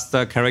the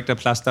character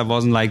plaster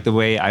wasn't the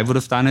way I would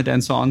have done it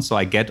and so on. So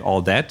I get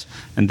all that,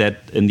 and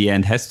that in the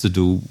end has to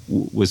do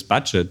with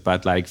budget.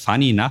 But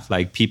funny enough,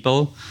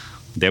 people,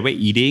 they were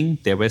eating,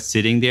 they were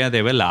sitting there,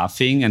 they were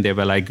laughing, and they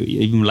were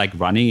even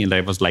running, and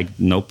there was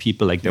no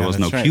people, there was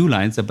no queue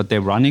lines, but they're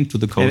running to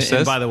the coasters.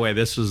 And by the way,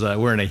 this was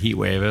we're in a heat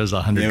wave. It was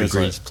 100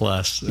 degrees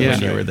plus when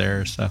you were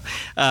there. So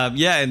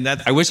and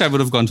that's. I wish I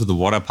would have gone to the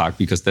water park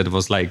because that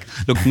was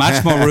looked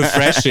much more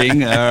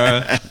refreshing.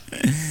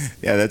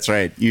 Yeah, that's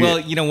right.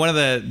 One of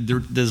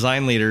the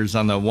design leaders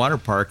on the water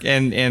park,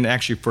 and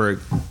actually for a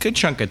good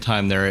chunk of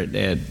time there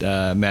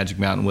at Magic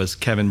Mountain was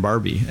Kevin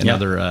Barbie,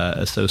 another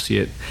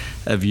associate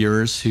of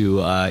yours who,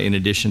 in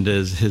addition to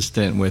his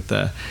stint with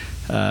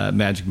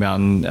Magic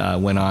Mountain,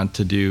 went on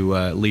to do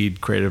lead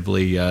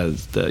creatively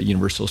the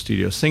Universal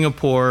Studios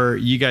Singapore.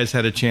 You guys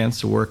had a chance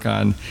to work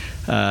on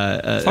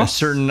a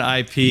certain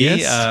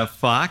IP,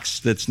 Fox,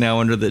 that's now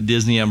under the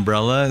Disney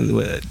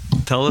umbrella.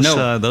 Tell us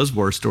those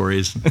war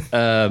stories.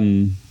 I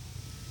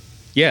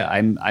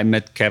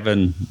met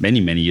Kevin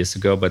many years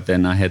ago, but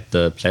then I had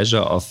the pleasure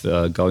of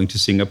going to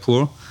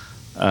Singapore.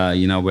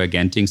 Where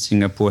Genting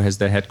Singapore has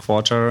their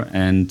headquarters,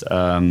 and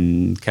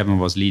Kevin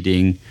was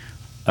leading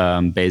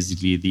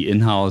basically the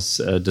in-house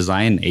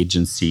design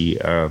agency,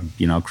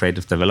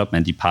 creative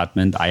development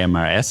department,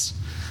 IMRS.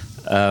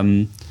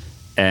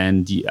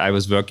 And I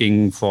was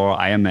working for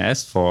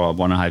IMRS for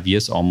 1.5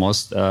 years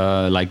almost,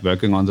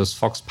 working on this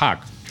Fox Park.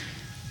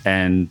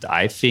 And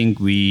I think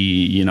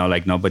we,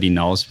 nobody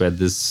knows where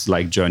this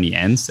journey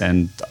ends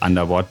and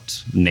under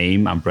what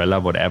name, umbrella,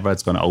 whatever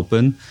it's going to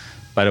open.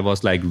 But it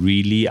was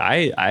really,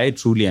 I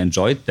truly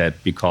enjoyed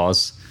that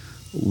because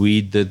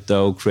we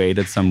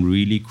created some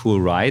really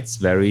cool rides,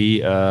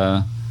 very,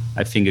 I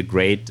think a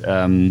great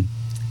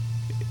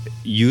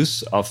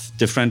use of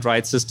different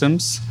ride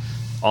systems.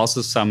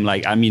 Also some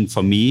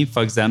for me,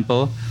 for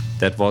example,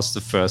 that was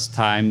the first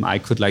time I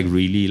could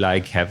really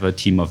have a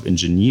team of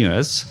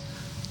engineers,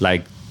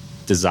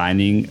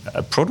 designing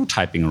a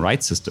prototyping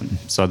ride system.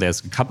 So there's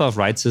a couple of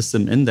ride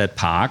systems in that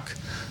park,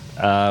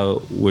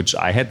 which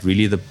I had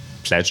really the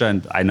pleasure,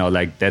 and I know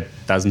that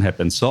doesn't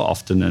happen so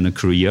often in a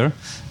career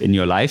in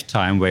your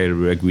lifetime where you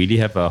really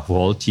have a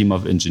whole team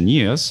of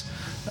engineers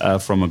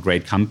from a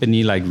great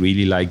company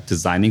really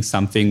designing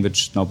something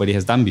which nobody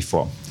has done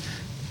before,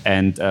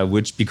 and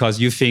which because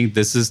you think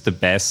this is the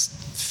best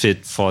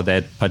fit for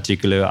that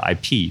particular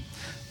IP,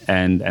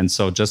 and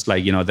so just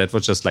that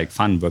was just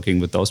fun working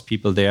with those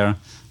people there,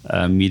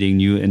 meeting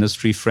new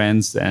industry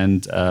friends,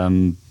 and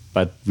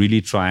but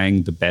really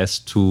trying the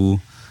best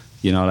to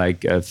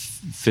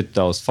fit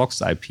those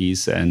Fox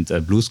IPs and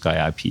Blue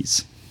Sky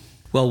IPs.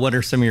 Well, what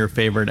are some of your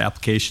favorite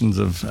applications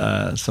of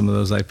some of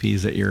those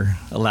IPs that you're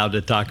allowed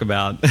to talk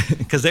about?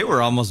 Because they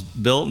were almost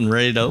built and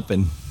ready to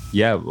open.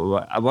 Yeah,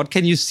 what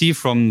can you see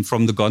from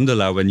the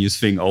gondola when you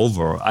swing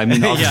over? I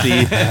mean,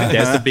 obviously,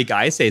 there's the big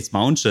Ice Age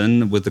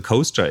mountain with the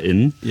coaster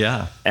in.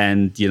 Yeah.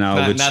 And,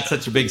 which, not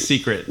such a big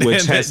secret.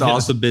 Which has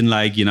also been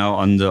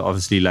on the,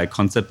 obviously,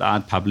 concept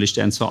art published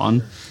and so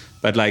on.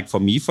 But for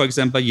me, for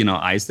example,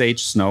 Ice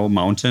Age, Snow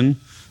Mountain,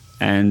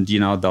 and,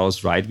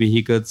 those ride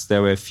vehicles, they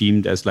were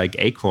themed as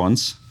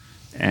acorns.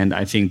 And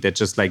I think that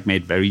just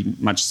made very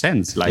much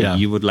sense.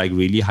 You would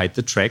really hide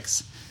the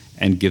tracks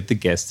and give the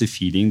guests the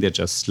feeling they're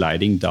just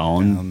sliding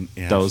down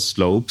those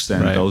slopes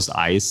and those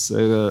ice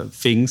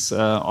things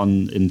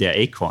in their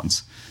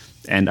acorns.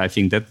 And I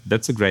think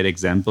that's a great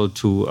example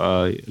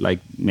to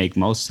make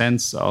most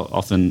sense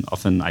of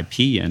an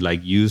IP and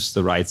use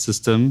the ride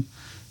system.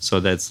 So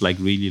that's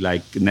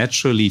really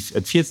naturally,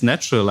 it feels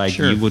natural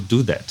you would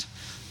do that.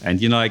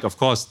 And of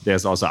course,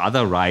 there's also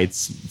other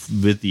rides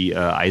with the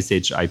Ice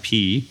Age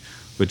IP,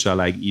 which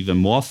are even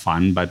more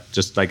fun. But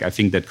just I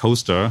think that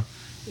coaster,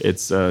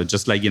 it's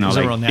just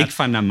Big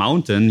Thunder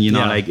Mountain,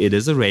 it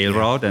is a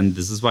railroad, and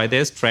this is why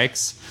there's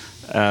tracks.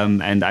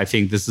 And I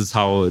think this is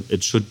how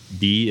it should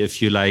be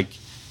if you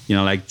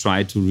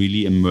try to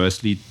really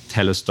immersely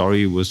tell a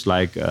story with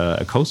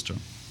a coaster.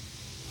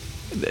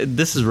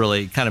 This is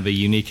really kind of a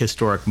unique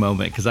historic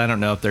moment because I don't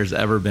know if there's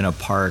ever been a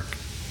park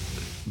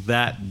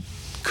that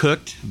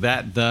cooked,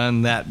 that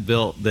done, that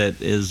built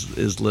that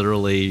is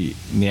literally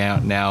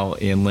now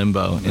in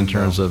limbo in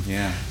terms of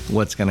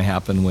what's going to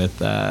happen with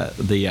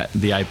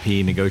the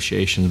IP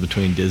negotiations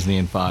between Disney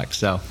and Fox.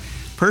 So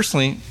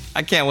personally,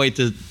 I can't wait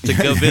to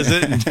go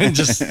visit and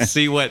just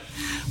see what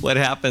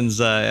happens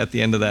at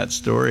the end of that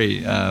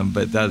story.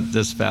 But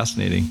that's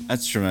fascinating.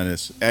 That's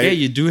tremendous.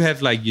 You do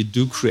have you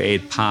do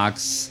create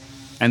parks.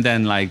 And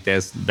then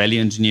there's value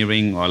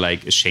engineering or a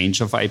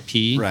change of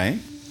IP. Right.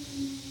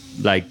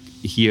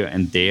 here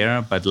and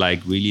there, but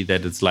like really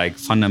that it's like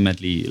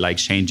fundamentally like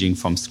changing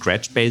from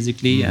scratch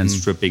basically and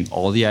stripping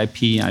all the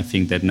IP. I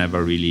think that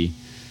never really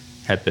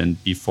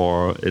happened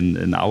before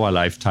in our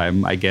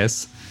lifetime, I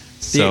guess.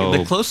 So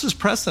the closest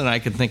precedent I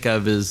could think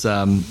of is,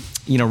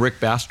 Rick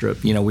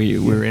Bastrop. We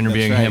were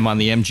interviewing him on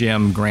the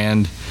MGM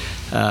Grand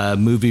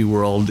Movie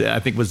World, I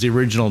think was the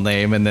original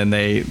name, and then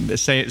they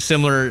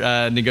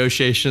similar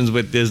negotiations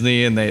with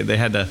Disney, and they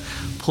had to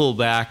pull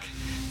back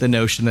the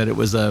notion that it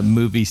was a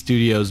movie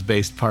studios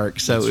based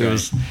park. So it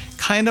was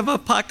kind of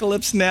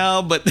Apocalypse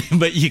Now, but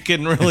you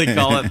couldn't really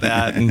call it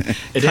that. And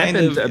it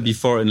happened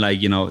before in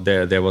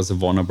there was a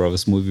Warner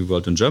Brothers Movie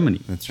World in Germany.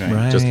 That's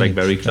right. Just like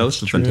very close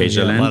to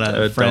Phantasialand. A lot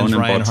of friends,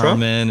 Ryan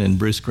Harmon and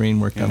Bruce Green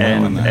worked on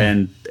that one.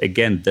 And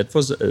again, that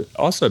was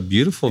also a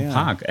beautiful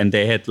park. And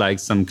they had like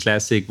some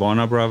classic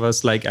Warner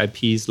Brothers like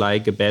IPs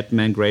like a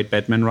Batman, Great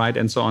Batman Ride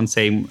and so on.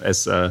 Same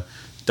as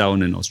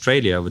down in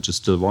Australia, which is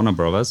still Warner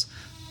Brothers.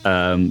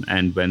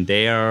 And when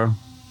they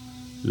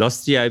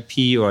lost the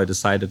IP or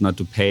decided not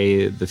to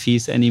pay the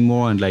fees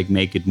anymore and like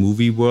make it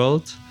Movie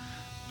World,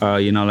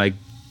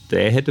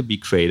 they had to be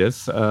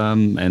creative.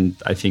 And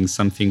I think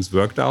some things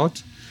worked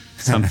out,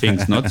 some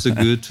things not so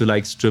good to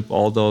like strip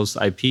all those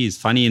IPs.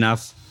 Funny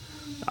enough,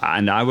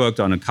 and I worked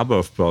on a couple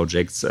of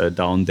projects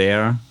down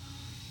there.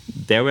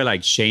 They were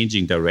like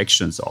changing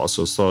directions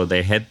also. So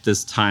they had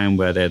this time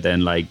where they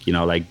then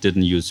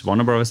didn't use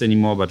Warner Bros.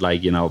 Anymore, but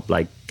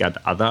got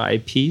other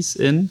IPs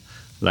in,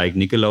 like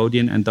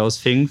Nickelodeon and those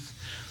things.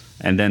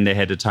 And then they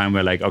had a time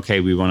where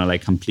we want to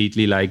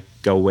completely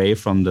go away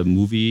from the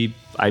movie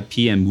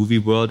IP and movie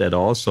world at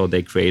all. So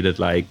they created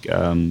what's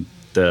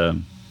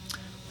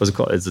it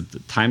called? Is it the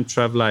time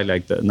traveler?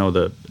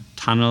 The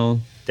tunnel.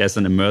 There's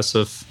an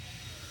immersive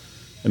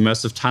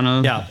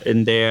tunnel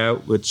in there,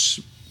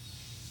 which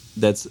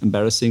that's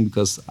embarrassing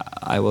because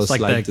I was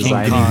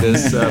designing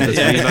this.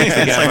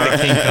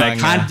 I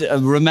can't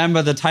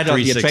remember the title of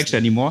the attraction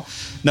anymore.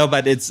 No,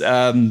 but it's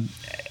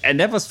and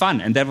that was fun.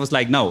 And that was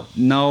no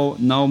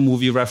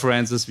movie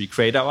references. We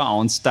create our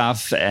own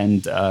stuff.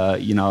 And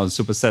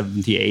Super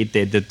 78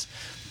 they did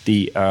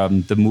the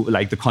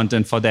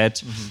content for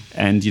that.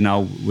 And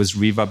with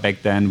Riva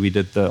back then we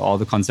did all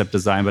the concept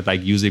design, but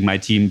using my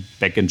team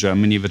back in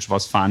Germany, which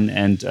was fun.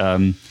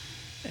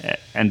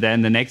 And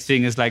then the next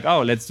thing is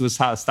let's do a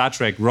Star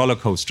Trek roller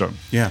coaster.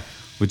 Yeah.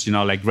 Which,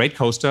 great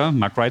coaster,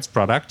 Mack Ride's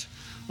product.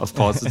 Of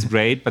course, it's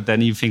great. But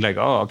then you think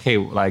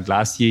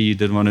last year you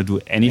didn't want to do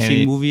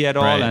anything movie at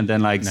all. Right. And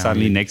then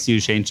suddenly next year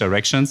you change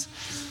directions.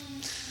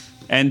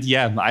 And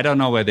I don't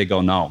know where they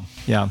go now.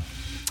 Yeah.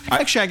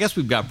 Actually, I guess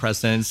we've got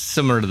precedents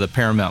similar to the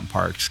Paramount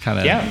parks, kind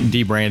of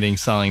debranding,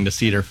 selling to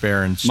Cedar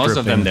Fair and stripping. Most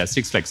of them, they're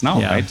Six Flags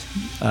now,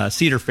 right?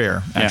 Cedar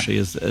Fair actually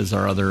is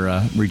our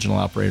other regional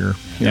operator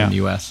here in the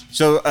U.S.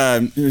 So,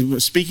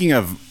 speaking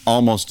of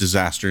almost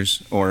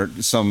disasters or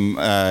some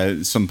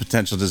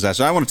potential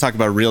disaster, I want to talk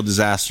about a real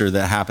disaster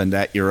that happened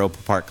at Europa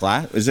Park.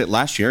 Is it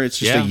last year? It's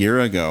just a year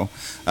ago.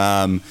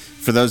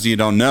 For those of you who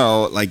don't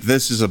know,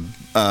 this is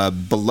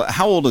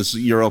how old is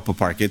Europa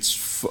Park? It's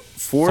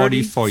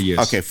 44 years.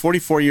 Okay,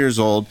 44 years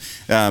old.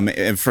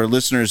 And for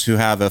listeners who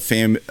have a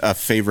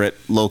favorite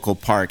local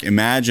park,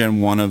 imagine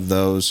one of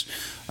those,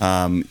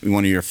 one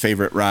of your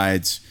favorite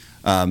rides,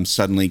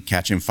 suddenly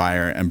catching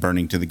fire and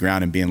burning to the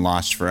ground and being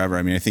lost forever.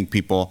 I mean, I think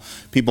people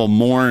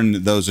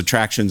mourn those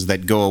attractions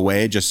that go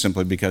away just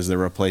simply because they're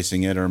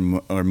replacing it or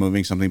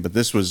moving something. But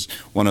this was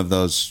one of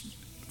those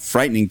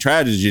frightening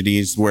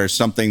tragedies where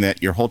something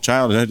that your whole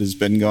childhood has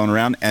been going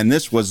around, and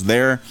this was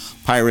their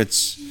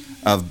Pirates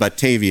of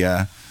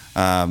Batavia.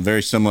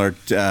 Very similar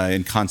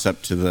in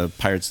concept to the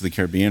Pirates of the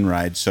Caribbean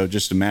ride. So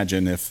just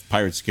imagine if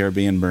Pirates of the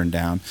Caribbean burned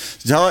down.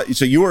 So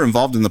you were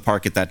involved in the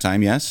park at that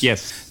time, yes?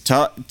 Yes.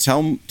 Tell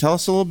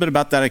us a little bit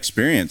about that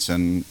experience.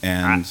 And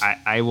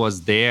I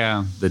was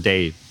there the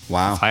day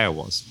the fire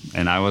was.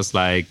 And I was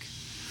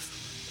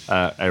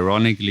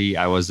ironically,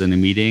 I was in a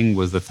meeting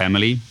with the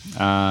family,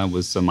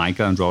 with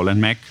Micah and Roland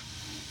Mack.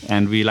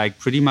 And we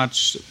pretty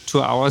much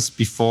 2 hours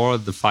before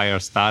the fire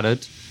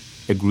started,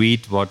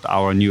 agreed what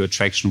our new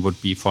attraction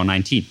would be for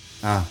 19.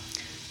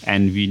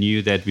 And we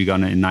knew that we're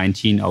going to, in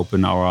 19,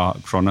 open our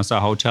Kronosar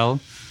Hotel.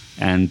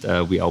 And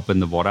we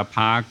opened the water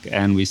park.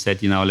 And we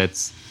said,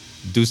 let's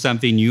do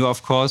something new,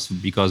 of course,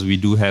 because we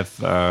do have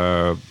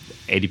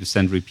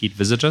 80% repeat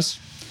visitors.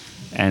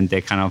 And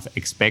they kind of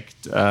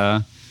expect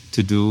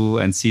to do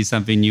and see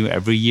something new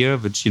every year,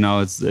 which,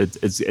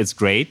 it's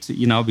great,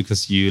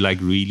 because you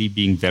really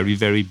being very,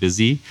 very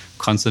busy,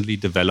 constantly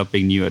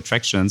developing new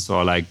attractions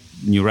or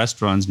new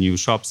restaurants, new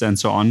shops, and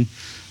so on.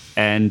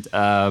 And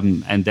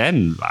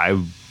then I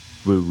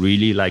will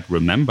really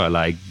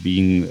remember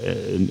being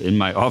in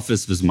my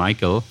office with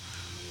Mark,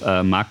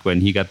 when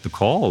he got the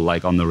call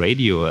on the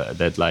radio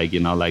that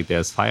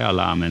there's fire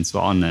alarm and so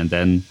on. And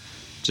then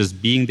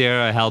just being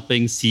there,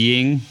 helping,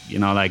 seeing,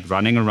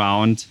 running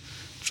around,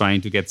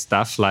 trying to get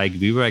stuff.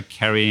 We were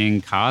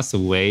carrying cars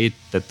away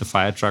that the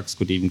fire trucks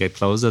could even get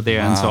closer there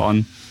and so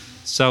on.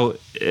 So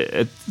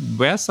it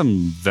were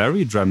some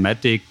very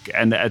dramatic,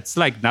 and it's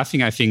like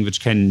nothing, I think, which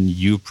can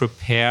you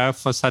prepare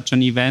for such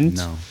an event.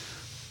 No.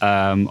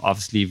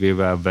 Obviously, we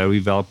were very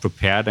well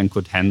prepared and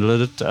could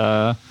handle it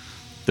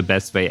the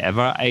best way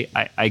ever,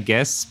 I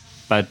guess.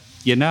 But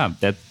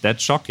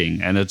that's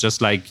shocking, and it's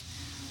just like,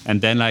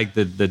 and then like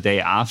the day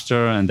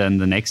after, and then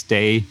the next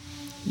day,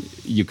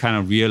 you kind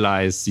of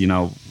realize,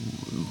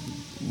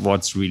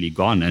 what's really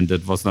gone, and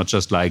it was not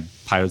just like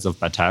Pirates of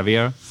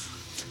Batavia.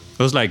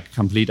 It was like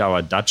complete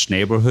our Dutch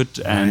neighborhood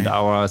and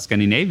our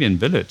Scandinavian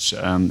village,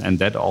 and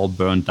that all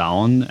burned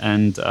down.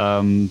 And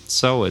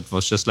so it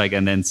was just like,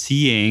 and then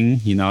seeing,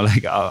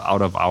 like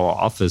out of our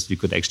office, we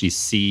could actually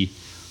see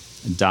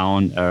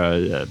down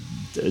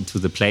to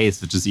the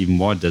place, which is even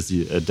more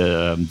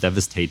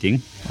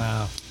devastating.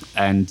 Wow.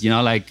 And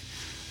like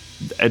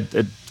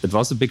it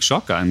was a big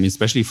shocker. I mean,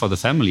 especially for the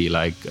family,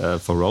 like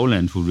for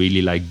Roland, who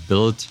really like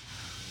built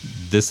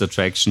this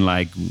attraction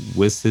like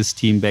with his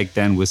team back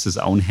then, with his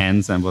own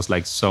hands, and was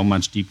like so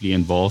much deeply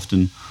involved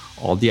in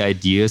all the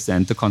ideas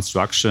and the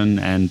construction,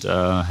 and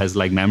has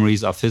like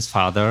memories of his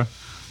father,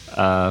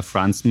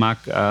 Franz Mack,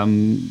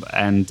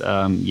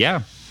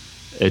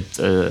 it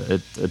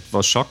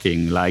was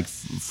shocking. Like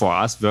for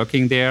us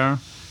working there,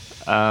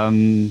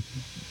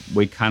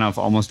 we kind of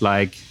almost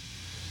like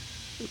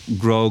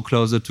grow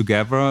closer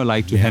together,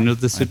 like to handle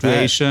the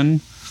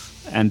situation.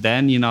 And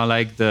then,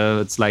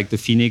 it's like the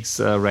phoenix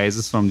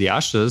rises from the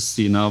ashes,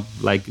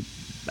 like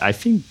I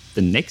think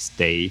the next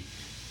day.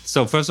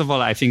 So first of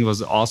all, I think it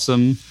was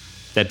awesome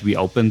that we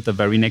opened the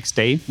very next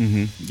day.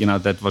 Mm-hmm.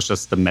 That was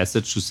just the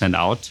message to send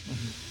out.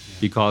 Mm-hmm.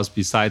 Because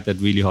beside that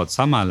really hot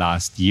summer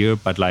last year,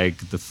 but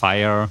like the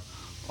fire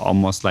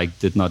almost like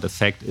did not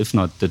affect like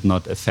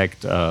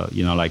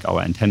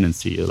our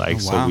intendancy. Like,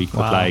 so we could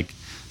like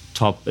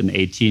top in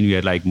 18, we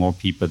had like more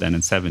people than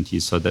in 70.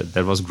 So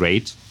that was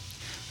great.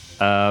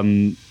 But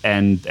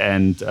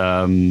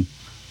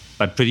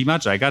pretty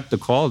much I got the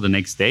call the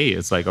next day.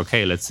 It's like,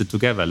 okay, let's sit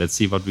together. Let's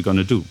see what we're going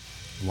to do.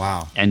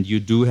 Wow. And you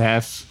do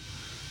have,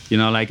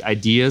 like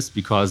ideas,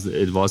 because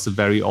it was a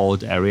very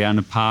old area in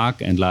the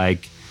park, and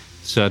like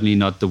certainly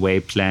not the way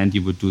planned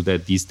you would do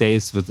that these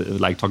days with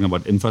like talking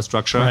about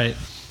infrastructure. Right.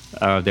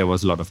 There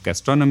was a lot of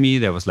gastronomy.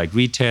 There was like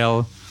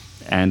retail,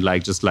 and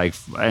like just like,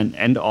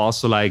 and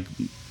also like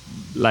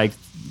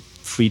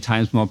 3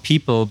 times more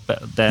people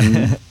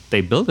than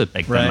they built it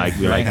back then. Like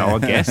we're like our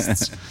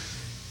guests.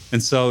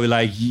 And so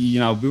like,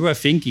 we were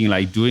thinking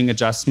like doing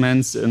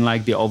adjustments in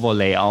like the overall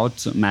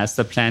layout,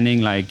 master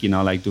planning, like,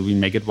 like do we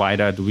make it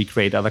wider? Do we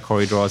create other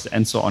corridors,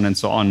 and so on and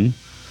so on.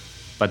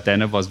 But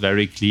then it was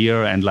very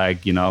clear, and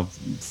like,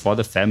 for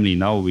the family,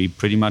 no, we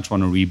pretty much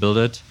want to rebuild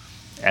it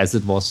as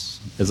it was.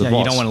 You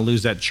don't want to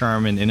lose that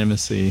charm and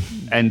intimacy.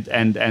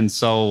 And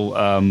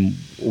so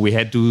we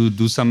had to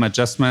do some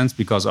adjustments,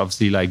 because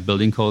obviously like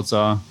building codes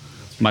are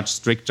much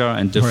stricter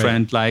and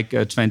different, like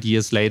 20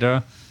 years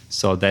later.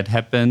 So that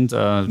happened.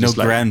 No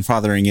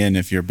grandfathering in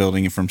if you're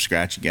building it from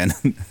scratch again.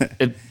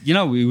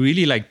 We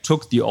really like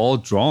took the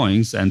old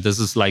drawings, and this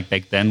is like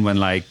back then when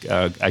like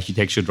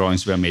architecture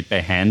drawings were made by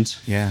hand.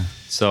 Yeah.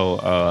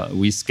 So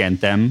we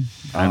scanned them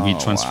and we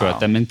transferred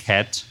them in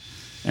CAD,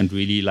 and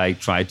really like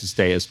tried to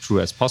stay as true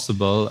as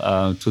possible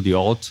to the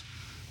old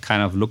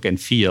kind of look and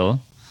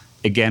feel.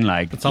 Again,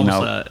 like it's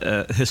almost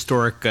a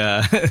historic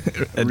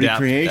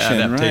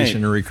recreation,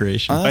 adaptation or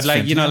recreation. But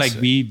like fantastic.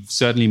 Like we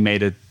certainly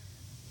made it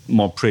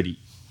more pretty.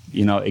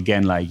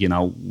 Again, like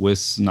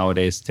with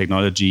nowadays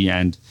technology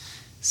and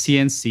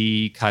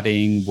CNC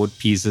cutting wood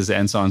pieces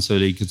and so on, so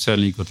they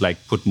could like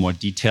put more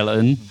detail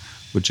in,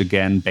 which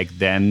again back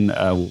then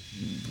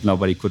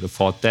nobody could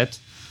afford that.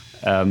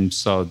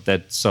 So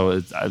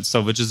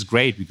which is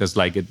great, because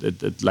like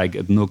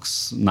it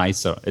looks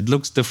nicer. It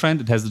looks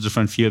different. It has a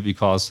different feel,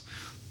 because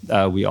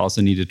we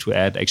also needed to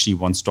add actually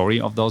one story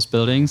of those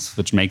buildings,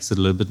 which makes it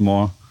a little bit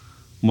more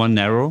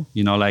narrow.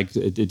 Like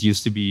it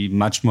used to be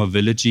much more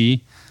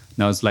villagey.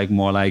 Now it's like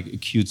more like a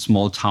cute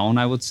small town,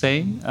 I would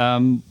say.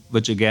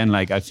 Which again,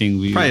 like I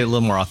think we probably a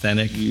little more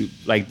authentic. We,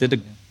 like did a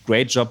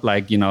great job,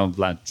 like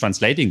like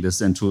translating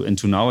this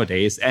into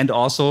nowadays. And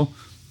also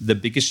the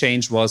biggest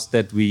change was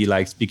that we,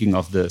 like speaking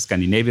of the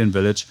Scandinavian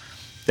village,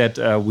 that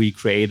we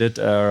created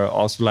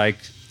also like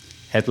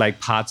had like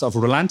parts of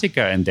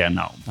Rolantica in there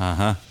now.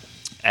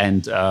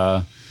 And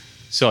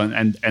so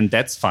and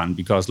that's fun,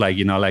 because like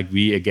like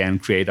we again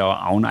create our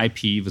own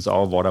IP with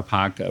our water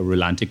park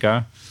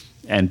Rolantica,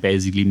 and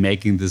basically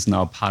making this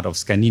now part of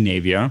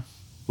Scandinavia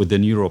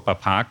within Europa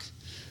Park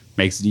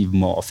makes it even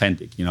more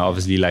authentic.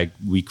 Obviously like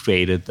we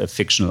created a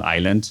fictional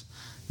island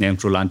named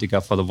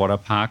Rolantica for the water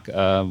park,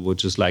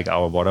 which is like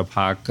our water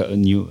park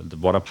the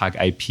water park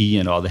IP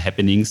and all the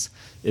happenings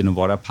in a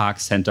water park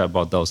center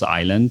about those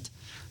islands.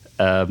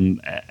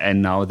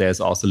 And now there's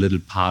also a little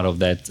part of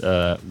that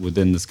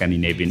within the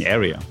Scandinavian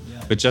area,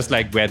 but just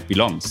like where it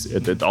belongs,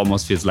 it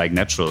almost feels like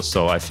natural.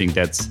 So I think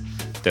that's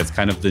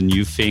kind of the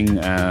new thing,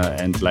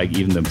 and like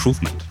even the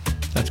improvement.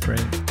 That's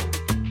great.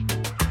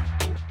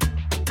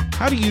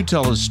 How do you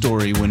tell a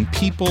story when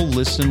people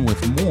listen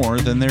with more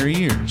than their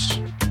ears?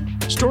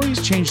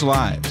 Stories change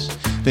lives.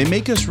 They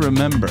make us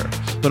remember,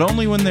 but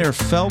only when they are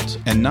felt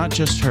and not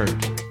just heard.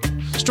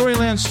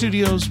 Storyland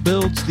Studios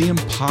builds the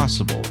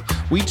impossible.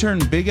 We turn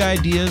big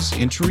ideas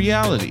into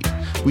reality.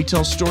 We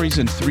tell stories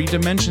in 3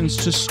 dimensions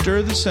to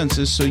stir the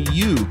senses so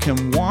you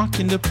can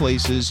walk into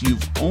places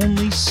you've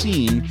only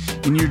seen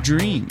in your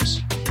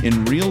dreams,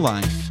 in real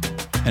life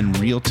and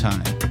real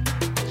time.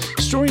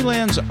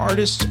 Storyland's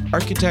artists,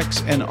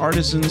 architects, and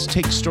artisans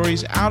take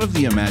stories out of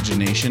the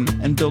imagination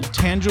and build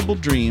tangible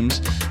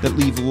dreams that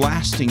leave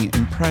lasting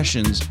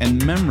impressions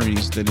and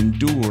memories that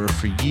endure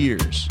for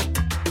years.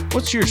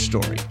 What's your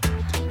story?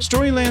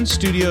 Storyland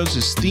Studios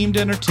is themed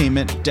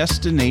entertainment,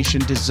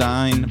 destination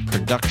design,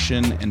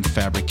 production, and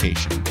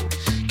fabrication.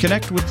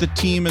 Connect with the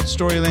team at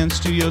Storyland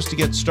Studios to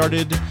get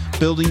started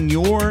building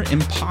your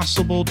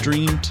impossible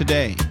dream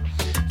today.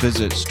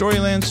 Visit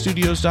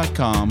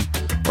StorylandStudios.com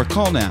or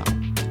call now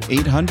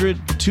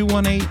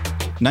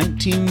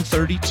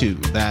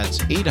 800-218-1932. That's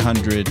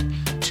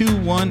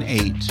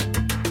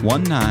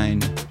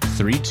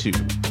 800-218-1932.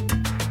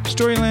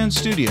 Storyland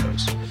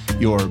Studios,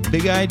 your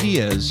big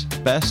ideas'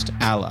 best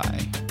ally.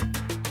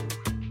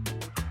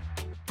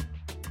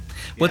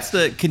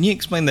 Can you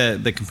explain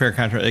the compare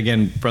contrast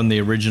again from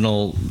the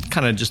original,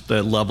 kind of just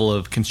the level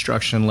of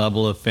construction,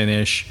 level of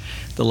finish,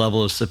 the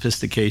level of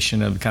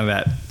sophistication of kind of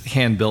that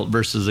hand built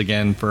versus,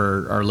 again,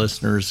 for our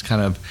listeners,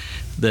 kind of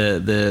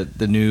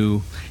the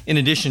new, in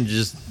addition to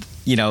just,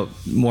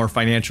 more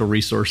financial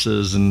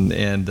resources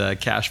and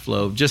cash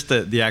flow, just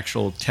the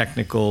actual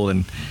technical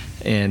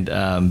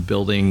and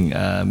building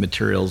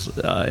materials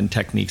and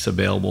techniques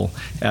available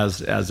as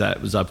that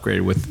was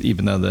upgraded with,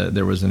 even though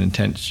there was an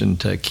intention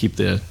to keep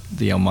the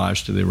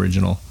homage to the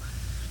original.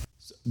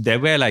 There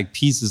were like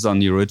pieces on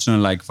the original,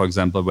 like for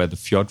example where the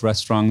Fjord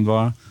restaurant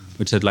were,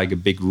 which had like a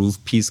big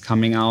roof piece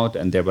coming out,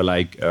 and there were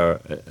like a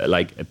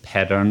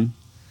pattern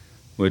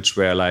which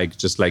were like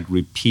just like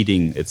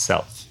repeating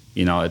itself.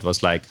 It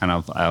was like kind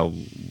of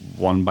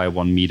 1 by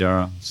 1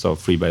 meter, so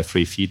 3 by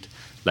 3 feet,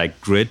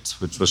 like grid,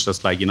 which was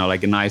just like,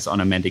 like a nice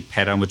ornamentic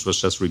pattern, which was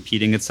just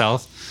repeating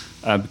itself,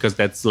 because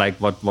that's like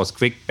what was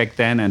quick back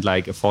then and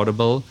like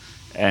affordable.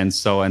 And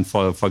for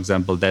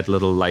example, that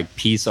little like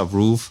piece of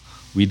roof,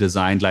 we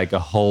designed like a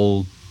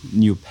whole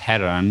new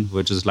pattern,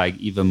 which is like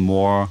even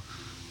more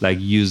like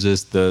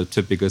uses the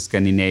typical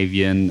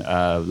Scandinavian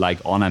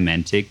like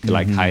ornamentic,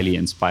 like highly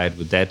inspired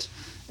with that.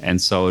 And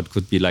so it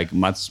could be like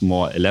much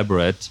more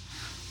elaborate,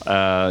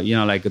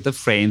 like the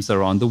frames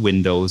around the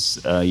windows,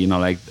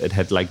 like it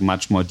had like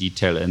much more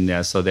detail in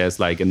there. So there's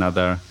like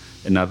another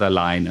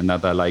line,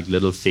 another like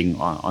little thing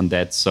on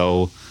that.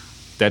 So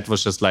that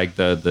was just like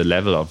the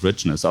level of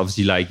richness.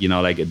 Obviously, like,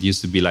 like it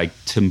used to be like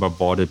timber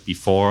boarded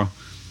before.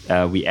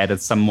 We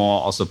added some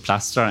more also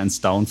plaster and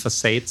stone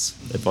facades.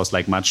 It was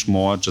like much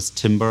more just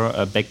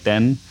timber back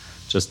then.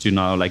 Just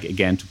like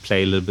again to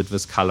play a little bit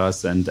with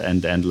colors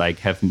and like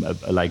have a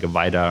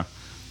wider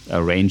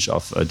range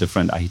of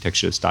different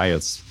architectural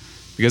styles,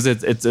 because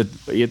it's a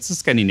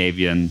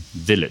Scandinavian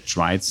village,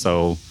 right?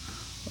 So,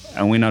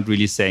 and we're not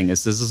really saying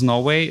is this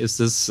Norway, is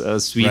this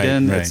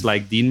Sweden? Right. It's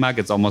like Denmark.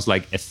 It's almost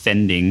like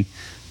offending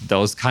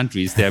those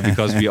countries there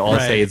because we all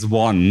say it's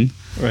one,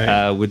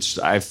 which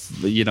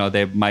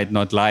they might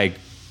not like,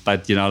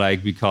 but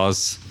like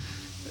because.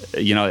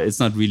 It's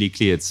not really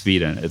clear it's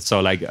Sweden. It's so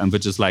like,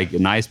 which is like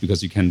nice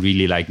because you can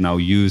really like now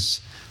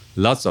use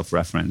lots of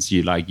reference.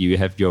 You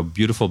have your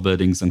beautiful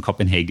buildings in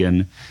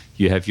Copenhagen,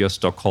 you have your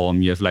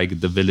Stockholm, you have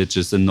like the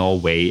villages in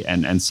Norway,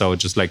 and so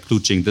just like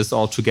kludging this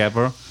all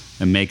together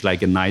and make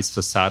like a nice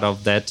facade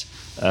of that.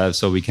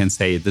 So we can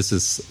say this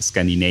is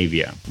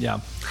Scandinavia. Yeah,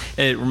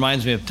 it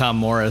reminds me of Tom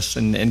Morris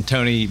and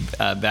Tony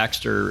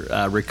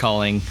Baxter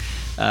recalling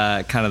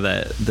kind of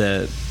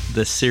the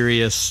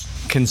serious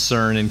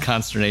concern and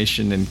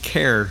consternation and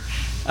care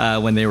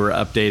when they were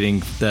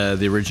updating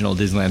the original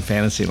Disneyland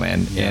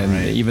Fantasyland.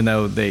 Even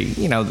though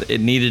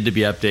it needed to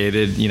be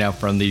updated,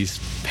 from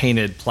these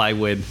painted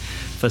plywood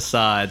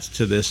facades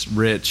to this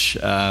rich,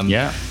 flat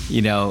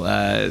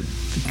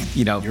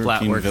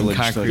work and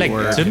concrete like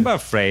work. Timber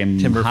frame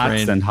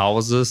huts and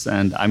houses.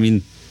 And I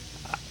mean,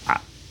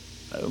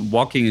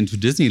 walking into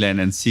Disneyland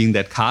and seeing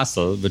that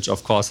castle, which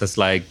of course has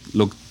like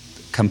looked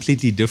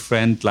completely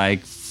different,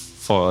 like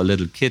for a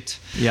little kid,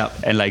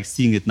 and like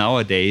seeing it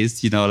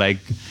nowadays, like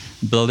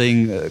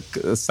building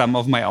some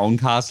of my own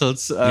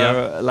castles,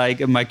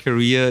 like in my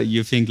career,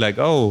 you think like,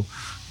 oh,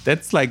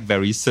 that's like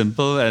very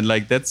simple and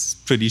like that's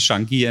pretty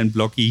chunky and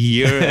blocky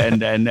here,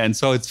 and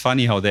so it's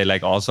funny how they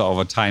like also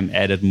over time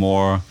added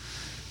more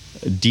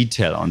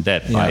detail on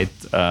that, right?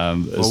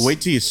 Well, wait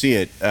till you see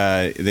it.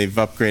 They've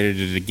upgraded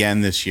it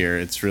again this year.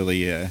 It's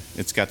really,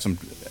 it's got some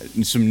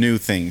new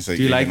things. Do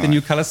you like the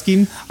new color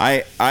scheme?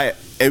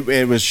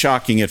 It was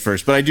shocking at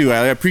first, but I do.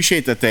 I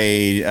appreciate that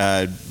they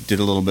did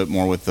a little bit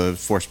more with the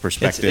forced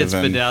perspective. It's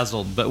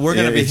bedazzled, but we're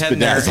going to be heading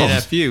there in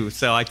a few,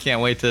 so I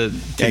can't wait to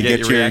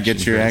get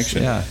your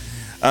reaction. Yeah.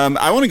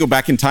 I want to go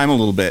back in time a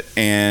little bit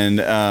and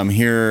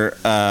hear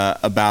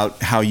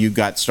about how you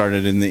got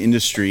started in the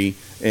industry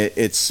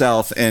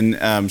itself, and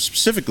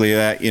specifically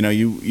that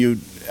you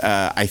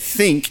I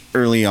think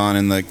early on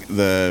in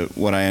the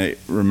what I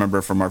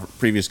remember from our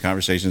previous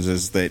conversations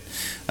is that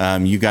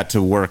you got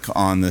to work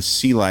on the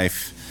Sea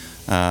Life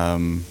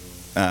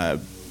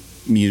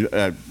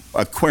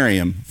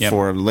aquarium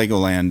for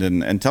Legoland,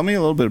 and tell me a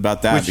little bit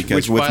about that,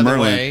 because with by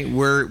Merlin, the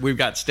way, we've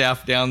got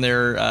staff down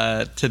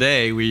there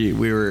today. We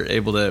were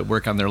able to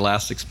work on their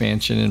last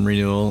expansion and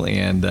renewal,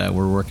 and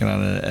we're working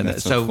on it.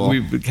 And so cool.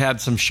 We've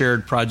had some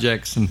shared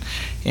projects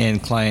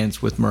and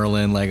clients with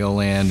Merlin,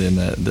 Legoland, and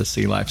the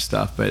Sea Life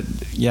stuff. But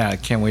yeah, I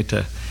can't wait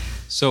to.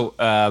 So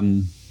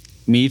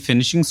me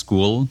finishing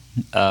school,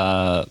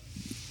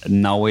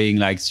 knowing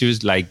like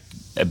seriously like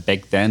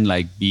back then,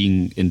 like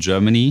being in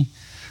Germany.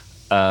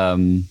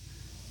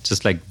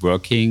 Just like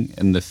working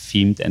in the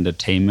themed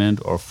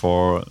entertainment or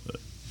for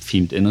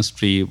themed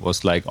industry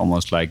was like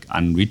almost like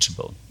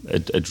unreachable.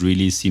 It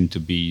really seemed to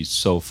be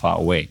so far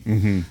away.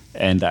 Mm-hmm.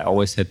 And I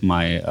always had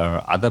my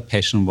other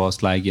passion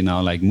was like,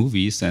 like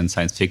movies and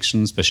science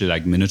fiction, especially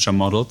like miniature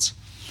models.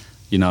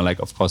 Like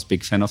of course,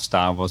 big fan of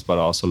Star Wars, but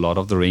also Lord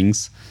of the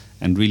Rings,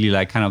 and really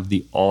like kind of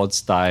the old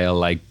style,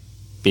 like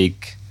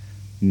big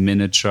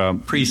miniature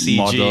pre-CG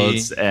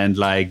models and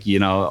like,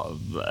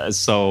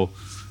 so.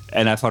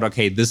 And I thought,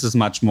 okay, this is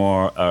much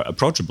more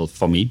approachable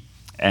for me.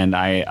 And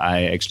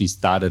I actually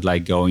started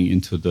like going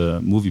into the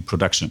movie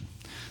production,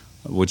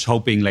 which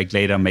hoping like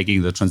later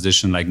making the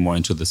transition like more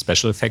into the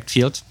special effect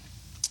field.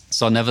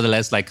 So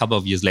nevertheless, like a couple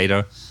of years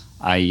later,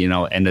 I,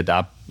 ended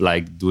up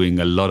like doing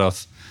a lot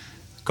of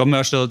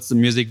commercials,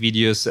 music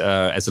videos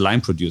as a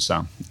line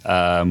producer,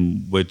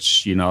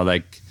 which,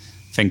 like,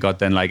 thank God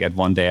then like at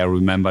one day I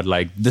remembered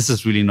like, this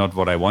is really not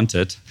what I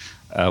wanted.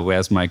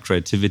 Where's my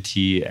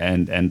creativity,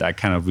 and I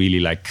kind of really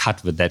like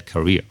cut with that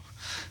career,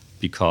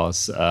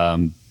 because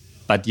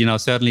but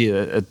certainly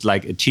it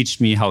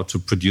taught me how to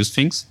produce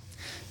things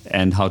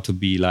and how to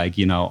be like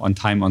on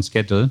time, on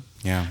schedule,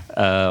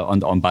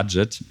 on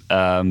budget,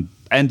 and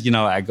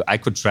I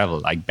could travel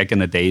like back in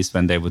the days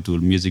when they would do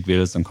music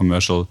videos and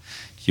commercial.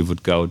 You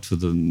would go to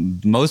the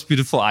most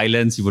beautiful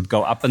islands. You would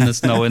go up in the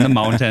snow in the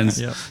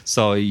mountains. Yep.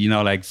 So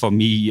like for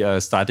me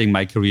starting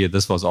my career,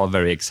 this was all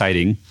very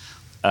exciting.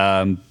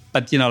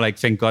 But like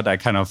thank God I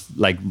kind of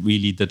like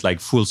really did like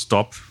full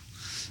stop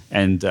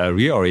and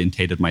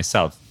reorientated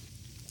myself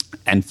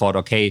and thought,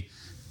 okay,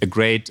 a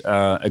great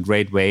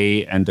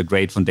way and a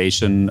great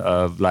foundation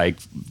of like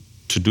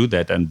to do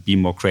that and be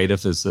more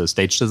creative is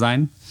stage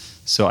design.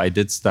 So I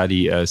did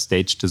study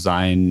stage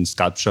design,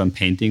 sculpture and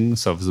painting.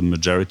 So it was the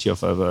majority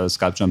of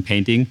sculpture and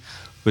painting,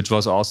 which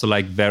was also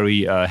like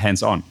very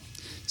hands-on.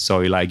 So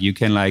like we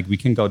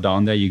can go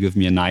down there. You give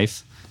me a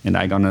knife. And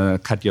I'm gonna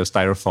cut your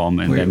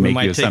styrofoam and then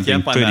make you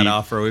something pretty. On that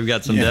offer. We've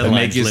got some deadlines.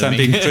 Make you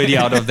something pretty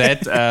out of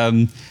that.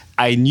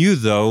 I knew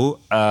though,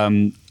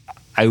 I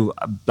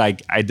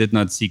did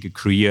not seek a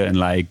career in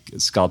like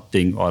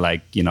sculpting or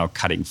like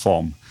cutting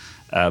form,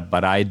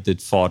 but I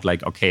did thought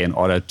like, okay, in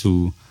order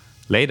to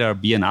later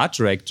be an art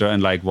director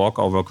and like walk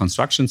over a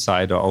construction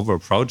site or over a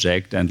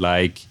project and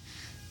like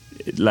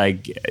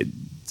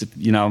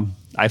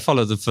I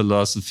follow the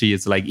philosophy.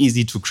 It's like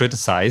easy to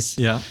criticize.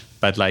 Yeah.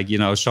 But like,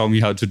 show me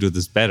how to do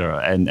this better.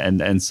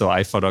 And so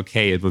I thought,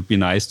 okay, it would be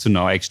nice to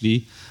know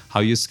actually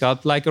how you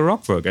sculpt like a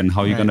rock work and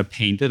how you're going to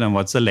paint it and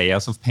what's the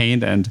layers of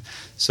paint. And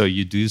so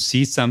you do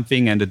see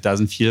something and it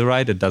doesn't feel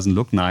right. It doesn't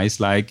look nice.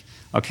 Like,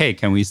 okay,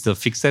 can we still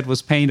fix that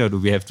with paint or do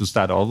we have to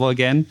start over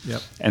again?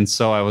 Yep. And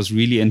so I was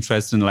really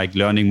interested in like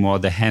learning more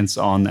the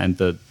hands-on and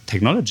the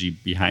technology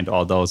behind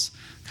all those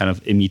kind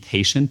of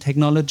imitation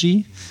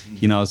technology,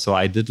 so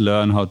I did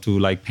learn how to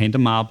like paint a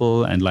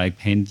marble and like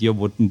paint your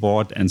wooden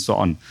board and so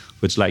on,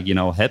 which like,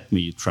 helped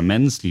me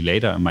tremendously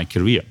later in my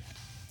career.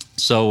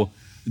 So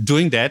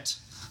doing that,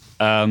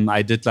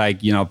 I did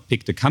like,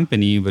 picked a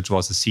company, which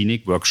was a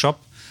scenic workshop,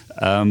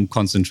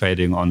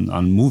 concentrating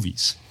on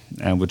movies,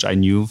 which I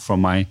knew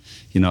from my,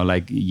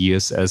 like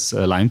years as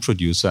a line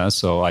producer.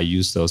 So I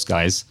used those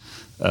guys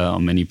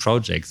on many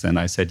projects. And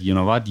I said, you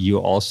know what,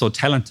 you're also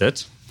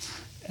talented.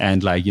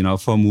 And like,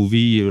 for a movie,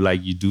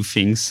 you do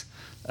things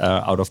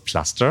out of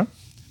plaster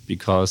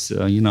because,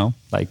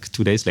 like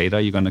 2 days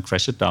later, you're going to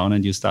crash it down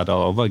and you start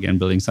all over again,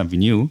 building something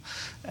new.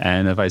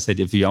 And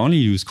if you only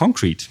use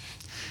concrete,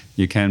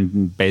 you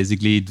can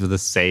basically do the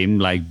same,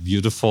 like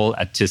beautiful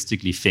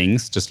artistically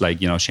things, just like,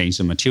 change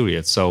the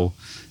material. So,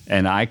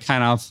 and I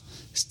kind of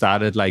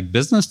started like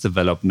business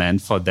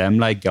development for them,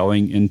 like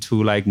going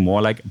into like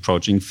more like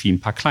approaching theme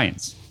park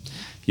clients,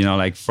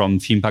 like from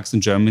theme parks in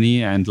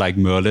Germany and like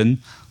Merlin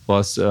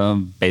was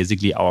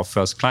basically our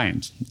first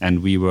client.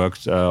 And we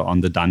worked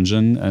on the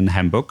Dungeon in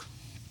Hamburg,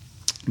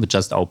 which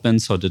just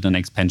opened, so did an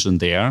expansion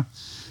there.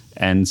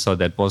 And so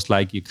that was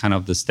like kind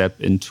of the step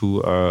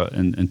into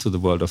the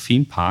world of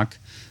theme park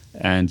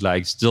and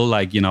like still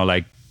like,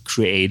 like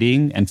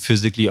creating and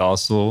physically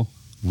also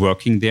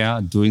working there,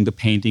 doing the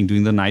painting,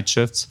 doing the night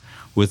shifts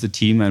with the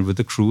team and with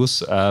the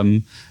crews.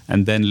 And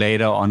then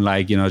later on,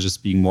 like,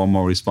 just being more and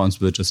more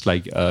responsible, just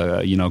like,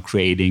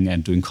 creating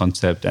and doing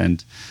concept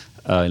and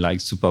like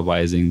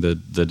supervising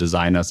the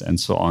designers and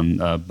so on.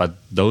 But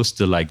those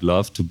still like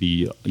love to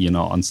be,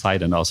 on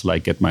site and also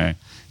like get my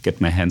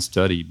get my hands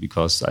dirty,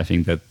 because I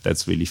think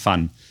that's really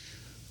fun.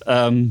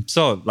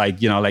 So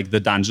like, like the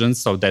dungeons.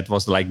 So that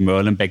was like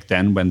Merlin back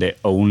then, when they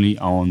only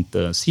owned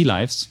the Sea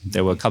Lives.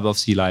 There were a couple of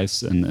Sea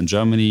Lives in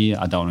Germany,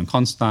 down in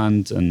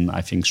Konstanz, and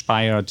I think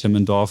Speyer,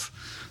 Timmendorf.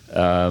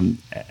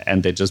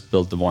 And they just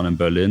built the one in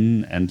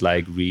Berlin, and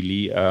like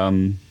really,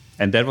 and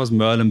that was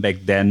Merlin back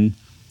then,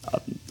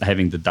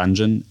 having the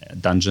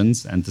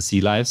dungeons and the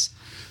Sea Lives.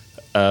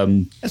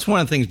 That's one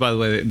of the things, by the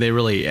way, they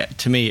really,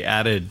 to me,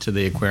 added to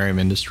the aquarium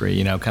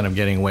industry, kind of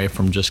getting away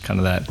from just kind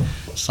of that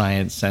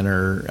science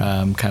center,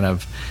 kind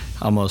of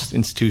almost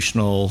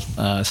institutional,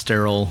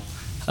 sterile,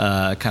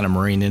 kind of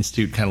Marine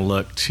Institute kind of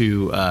look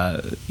to,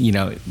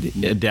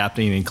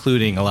 adapting,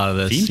 including a lot of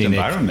the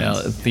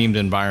themed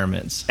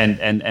environments.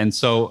 And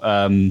so,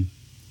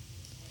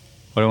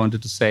 what I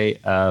wanted to say,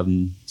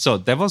 so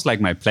that was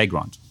like my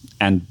playground.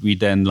 And we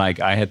then, like,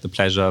 I had the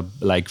pleasure,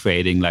 like,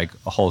 creating, like,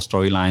 whole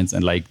storylines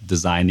and, like,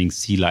 designing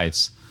Sea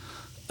Lives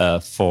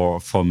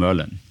for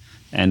Merlin.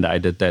 And I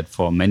did that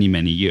for many,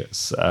 many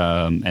years.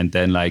 And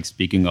then, like,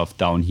 speaking of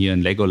down here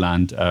in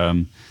Legoland,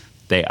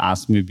 they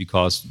asked me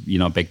because,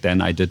 back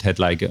then I did had,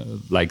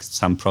 like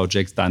some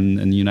projects done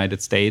in the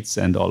United States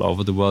and all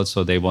over the world.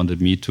 So they wanted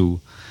me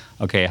to,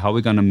 okay, how are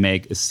we going to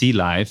make a Sea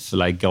Life,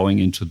 like, going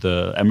into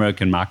the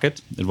American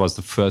market? It was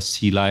the first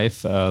Sea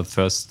Life,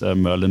 first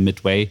Merlin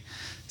Midway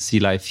Sea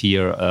Life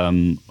here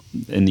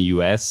in the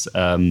US,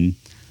 and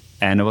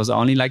it was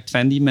only like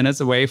 20 minutes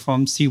away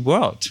from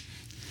SeaWorld.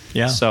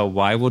 Yeah. So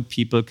why would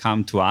people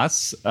come to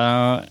us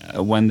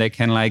when they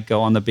can, like,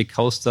 go on the big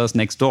coasters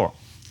next door?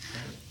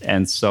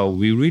 And so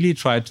we really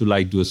tried to,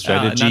 like, do a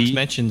strategy. Not to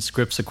mention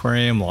Scripps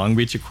Aquarium, Long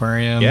Beach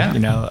Aquarium. Yeah.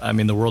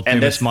 The world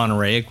famous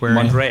Monterey Aquarium.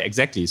 Monterey,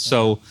 exactly.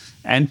 So,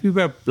 and we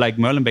were, like,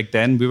 Merlin back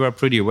then, we were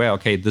pretty aware,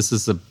 okay, this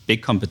is a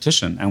big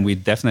competition, and we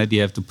definitely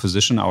have to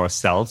position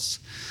ourselves.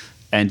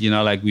 And,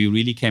 like, we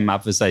really came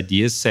up with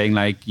ideas saying,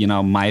 like,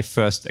 my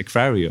first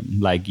aquarium,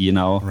 like,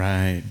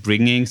 right,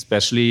 bringing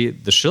especially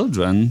the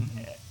children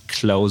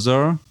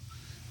closer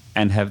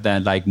and have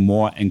that, like,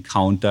 more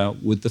encounter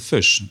with the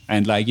fish.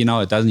 And, like, it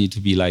doesn't need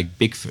to be, like,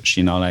 big fish,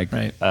 like,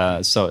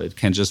 right. So it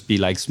can just be,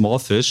 like, small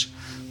fish,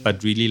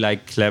 but really,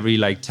 like, cleverly,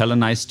 like, tell a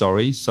nice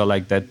story. So,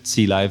 like, that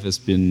Sea Life has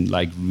been,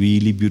 like,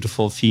 really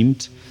beautiful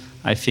themed.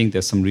 I think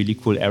there's some really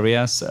cool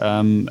areas.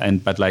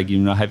 But like,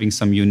 having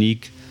some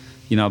unique,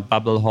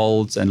 bubble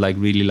holes and, like,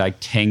 really, like,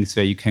 tanks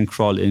where you can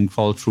crawl in,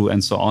 crawl through,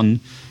 and so on.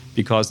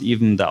 Because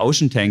even the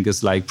ocean tank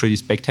is, like, pretty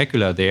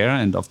spectacular there.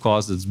 And of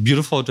course, it's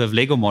beautiful to have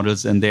Lego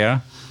models in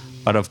there.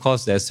 But of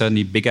course, there's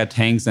certainly bigger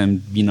tanks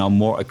and,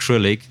 more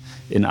acrylic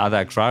in other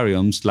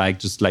aquariums, like,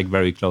 just, like,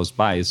 very close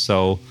by.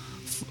 So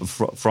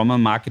from a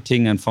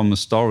marketing and from a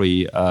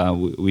story,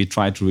 we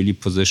try to really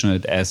position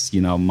it as,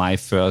 my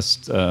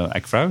first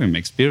aquarium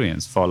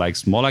experience for, like,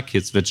 smaller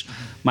kids, which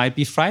might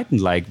be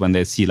frightened, like, when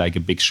they see, like, a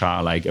big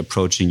shark, like,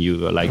 approaching you,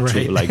 like,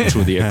 right.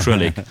 through the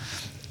acrylic.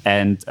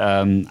 And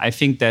I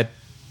think that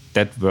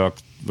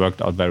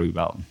worked out very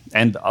well.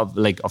 And,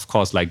 of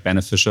course, like,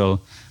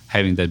 beneficial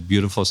having that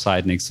beautiful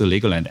site next to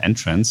Legoland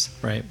entrance,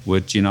 right?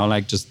 Which,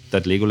 like, just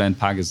that Legoland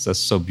park is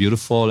just so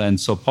beautiful and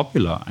so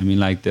popular. I mean,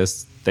 like,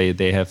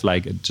 they have,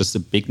 like, just a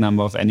big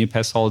number of annual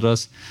pass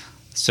holders.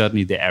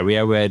 Certainly the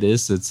area where it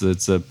is,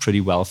 it's a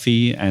pretty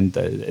wealthy, and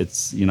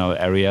it's,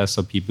 area,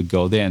 so people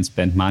go there and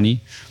spend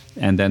money,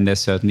 and then they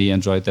certainly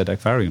enjoyed that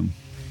aquarium.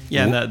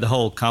 Yeah, and the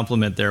whole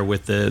complement there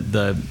with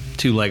the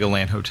two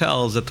Legoland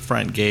hotels at the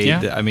front gate.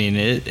 Yeah. I mean,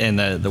 and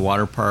the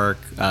water park.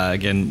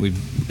 Again,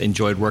 we've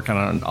enjoyed working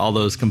on all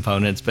those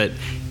components, but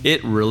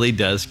it really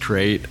does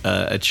create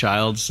a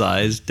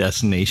child-sized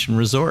destination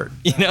resort.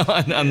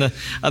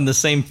 On the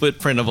same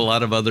footprint of a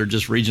lot of other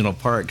just regional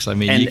parks. I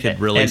mean, you could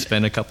really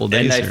spend a couple of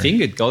days. And I here.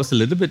 think it goes a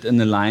little bit in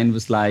the line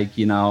with, like,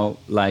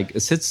 like a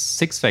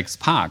Six Flags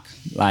park.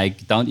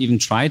 Like, don't even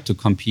try to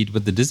compete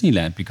with the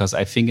Disneyland, because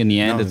I think in the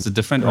end it's a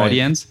different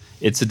audience.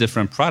 It's a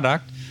different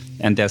product,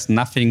 and there's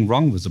nothing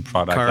wrong with the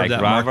product. Carve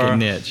that market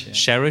niche. Yeah.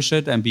 Cherish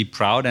it and be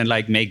proud, and,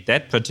 like, make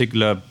that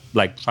particular,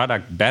 like,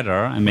 product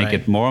better and make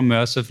it more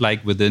immersive,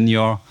 like, within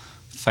your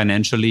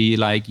financially,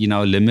 like,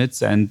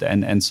 limits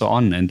and so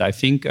on. And I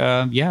think,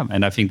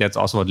 and I think that's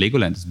also what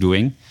Legoland is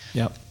doing.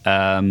 Yep.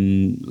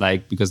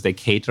 Like, because they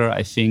cater,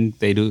 I think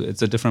they do.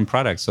 It's a different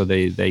product, so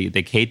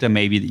they cater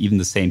maybe even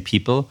the same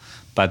people,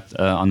 but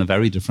on a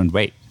very different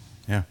way.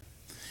 Yeah.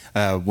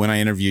 When I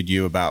interviewed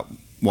you about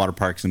water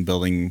parks and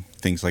building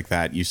things like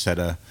that, you said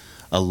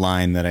a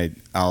line that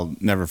I'll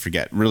never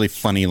forget. Really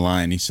funny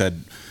line. He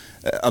said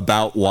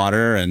about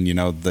water and,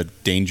 the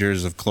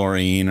dangers of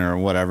chlorine or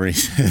whatever. He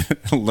said,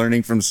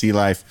 learning from Sea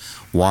Life,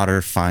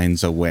 water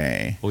finds a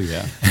way. Oh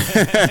yeah.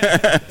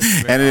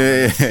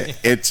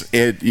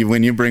 And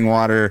when you bring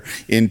water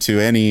into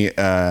any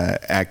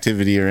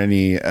activity or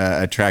any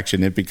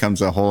attraction, it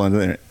becomes a whole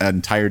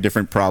entire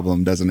different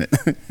problem, doesn't it?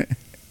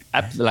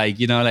 Like,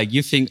 like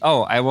you think,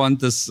 oh, I want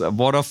this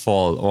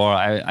waterfall, or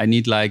I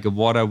need, like, a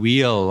water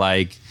wheel,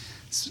 like,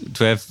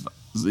 to have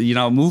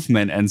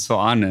movement and so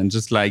on, and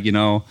just like,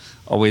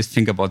 always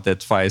think about that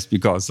twice,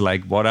 because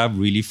like water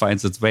really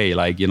finds its way,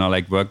 like,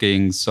 like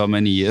working so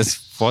many years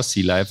for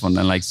Sea Life and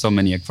then like so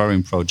many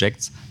aquarium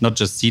projects, not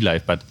just Sea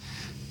Life, but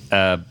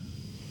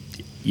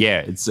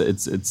it's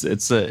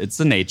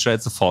the nature,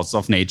 it's a force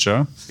of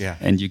nature. Yeah.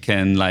 And you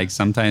can like,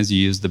 sometimes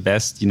you use the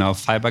best,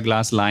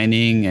 fiberglass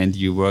lining, and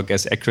you work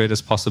as accurate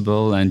as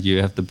possible, and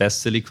you have the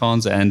best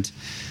silicones, and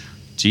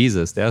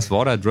Jesus, there's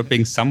water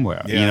dripping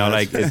somewhere. Yeah,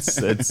 like it's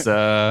just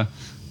like,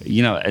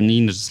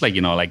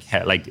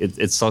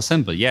 it's so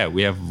simple. Yeah,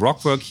 we have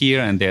rock work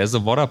here, and there's a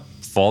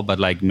waterfall, but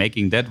like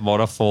making that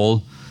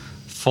waterfall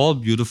fall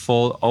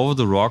beautiful over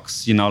the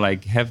rocks,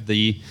 like have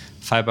the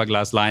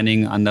fiberglass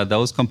lining under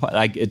those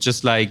like it's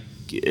just like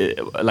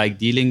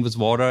dealing with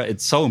water.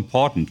 It's so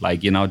important, like,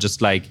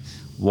 just like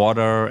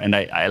water. And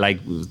I like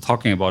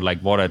talking about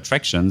like water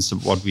attractions,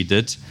 what we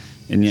did.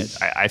 And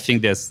I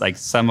think there's like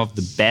some of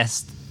the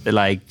best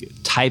like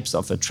types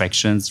of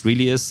attractions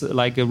really is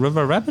like a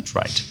river rabbit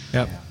ride.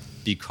 Yep.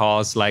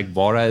 Because like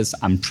water is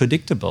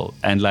unpredictable,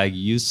 and like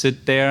you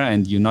sit there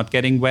and you're not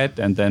getting wet,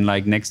 and then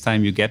like next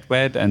time you get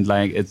wet, and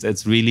like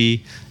it's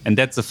really, and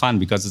that's the fun,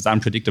 because it's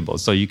unpredictable.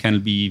 So you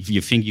think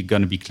you're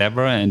gonna be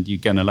clever and you're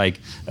gonna like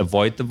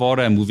avoid the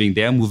water and moving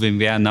there.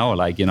 No,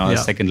 like, a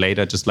second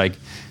later, just like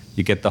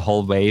you get the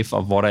whole wave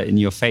of water in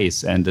your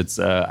face. And it's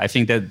I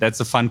think that's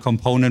a fun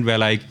component, where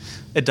like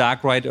a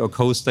dark ride or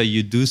coaster,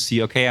 you do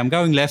see, okay, I'm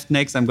going left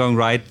next, I'm going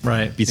right.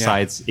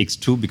 Besides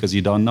X2, because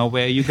you don't know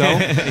where you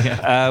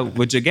go.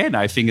 Which again,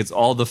 I think it's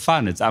all the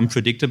fun. It's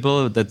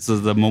unpredictable. That's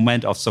the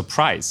moment of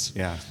surprise.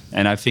 Yeah.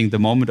 And I think the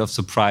moment of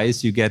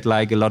surprise, you get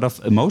like a lot of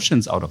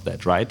emotions out of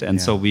that, right?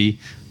 And so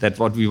that's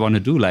what we want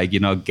to do, like,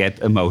 get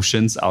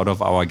emotions out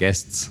of our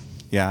guests.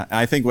 Yeah,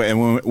 I think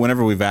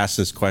whenever we've asked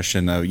this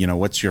question of,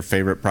 what's your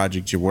favorite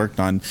project you worked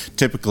on,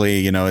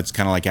 typically, it's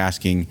kind of like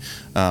asking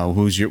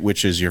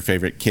which is your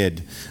favorite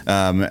kid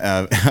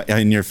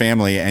in your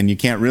family, and you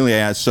can't really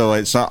ask. So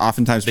it's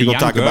oftentimes people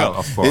talk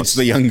about it's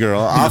the young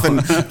girl.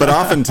 But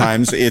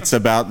oftentimes it's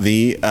about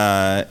the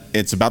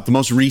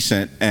most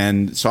recent.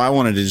 And so I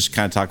wanted to just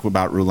kind of talk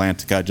about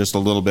Rulantica just a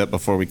little bit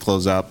before we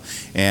close up,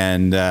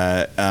 and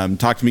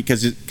talk to me,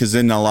 because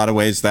in a lot of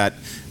ways that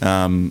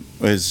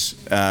was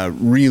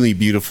really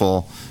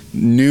beautiful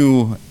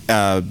new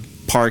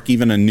park,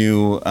 even a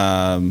new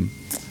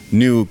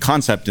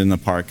concept in the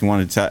park. I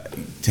wanted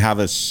to have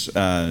us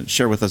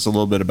share with us a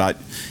little bit about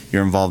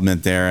your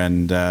involvement there,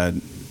 and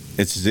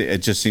it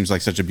just seems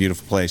like such a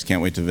beautiful place.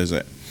 Can't wait to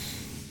visit.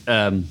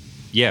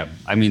 Yeah,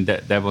 I mean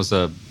that was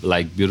a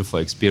like beautiful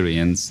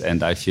experience,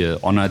 and I feel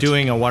honored.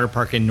 Doing a water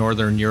park in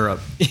Northern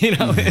Europe,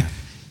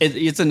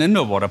 It's an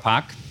indoor water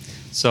park,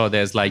 so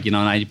there's like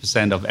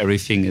 90% of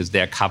everything is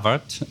there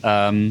covered.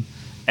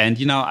 And,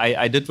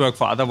 I did work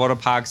for other water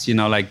parks,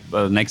 like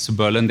next to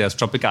Berlin, there's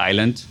Tropical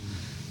Island,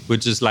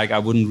 which is like, I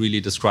wouldn't really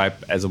describe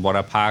as a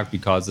water park,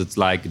 because it's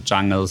like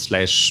jungle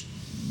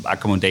 /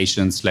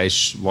 accommodation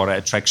 / water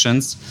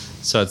attractions.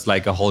 So it's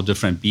like a whole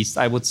different beast,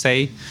 I would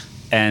say.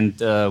 And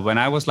when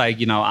I was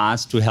like,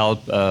 asked to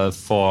help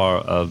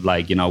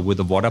with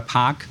the water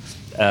park,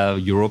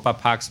 Europa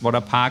Parks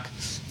water park,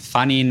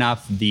 funny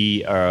enough,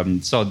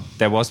 so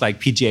there was like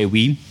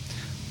PGAV,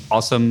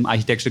 awesome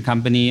architecture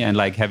company, and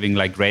like having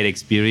like great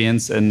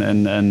experience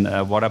in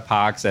water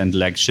parks, and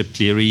like Chip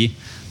Cleary,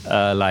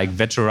 like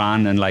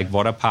veteran and like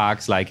water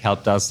parks, like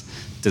helped us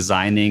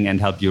designing and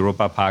helped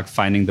Europa Park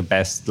finding the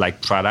best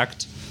like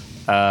product.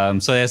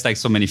 So there's like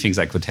so many things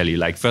I could tell you.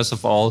 Like, first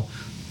of all,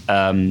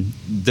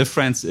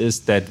 difference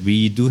is that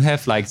we do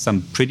have like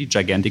some pretty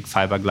gigantic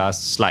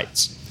fiberglass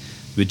slides,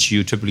 which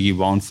you typically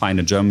won't find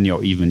in Germany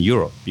or even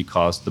Europe,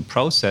 because the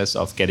process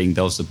of getting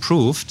those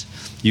approved,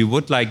 you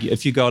would like,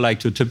 if you go like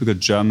to a typical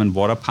German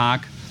water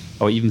park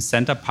or even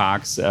center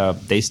parks,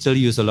 they still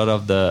use a lot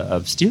of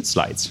the steel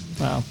slides.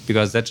 Wow.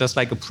 Because that's just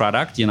like a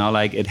product,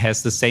 like it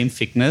has the same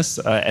thickness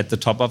at the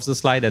top of the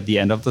slide, at the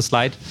end of the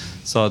slide.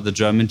 So the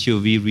German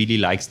TÜV really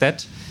likes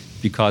that,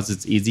 because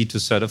it's easy to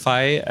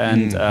certify.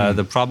 And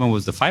the problem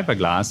with the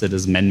fiberglass, it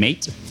is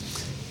man-made.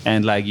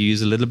 And like you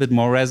use a little bit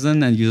more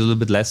resin and use a little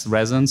bit less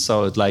resin,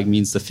 so it like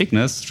means the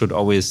thickness should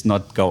always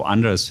not go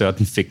under a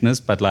certain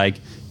thickness, but like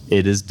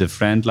it is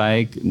different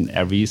like in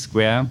every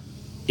square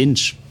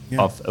inch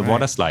of a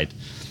water slide.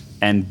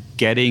 And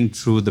getting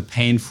through the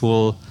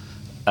painful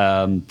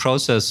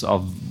process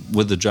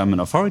with the German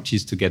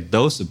authorities to get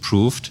those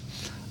approved,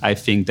 I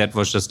think that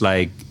was just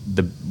like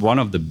one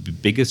of the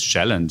biggest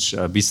challenge,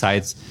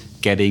 besides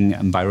getting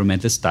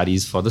environmental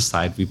studies for the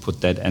site, we put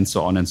that, and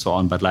so on and so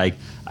on. But like,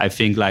 I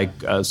think like,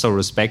 so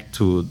respect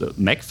to the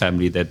Mac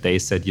family that they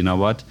said, you know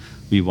what,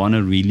 we want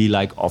to really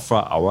like offer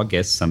our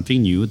guests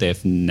something new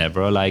they've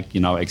never like,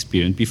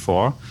 experienced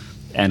before,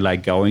 and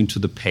like going to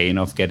the pain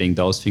of getting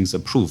those things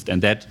approved.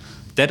 And that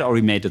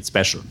already made it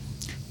special.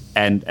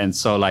 And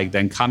so like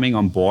then coming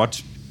on board,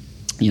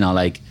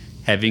 like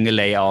having a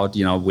layout,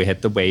 we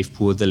had the wave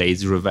pool, the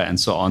lazy river, and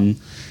so on.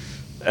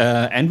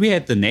 And we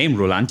had the name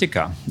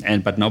Rolantica,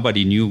 but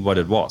nobody knew what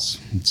it was.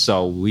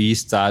 So we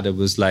started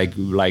with like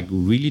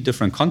really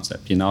different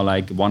concept.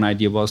 Like one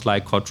idea was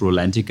like called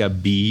Rolantica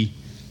B.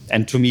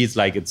 And to me,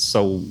 it's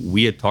so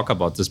weird talk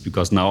about this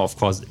because now, of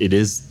course, it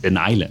is an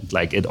island.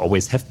 Like it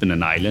always have been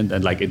an island,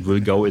 and like it will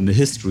go in the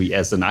history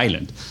as an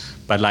island.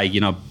 But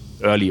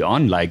early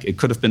on, like it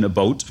could have been a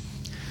boat.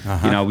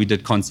 We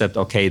did concept.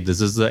 Okay,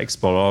 this is the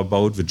explorer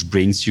boat which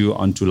brings you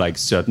onto like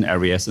certain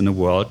areas in the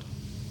world.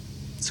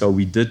 So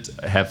we did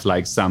have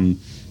like some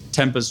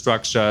temple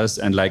structures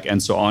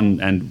and so on.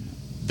 And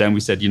then we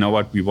said, you know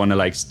what, we want to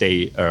like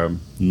stay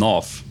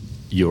North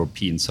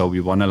European. So we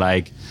want to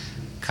like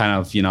kind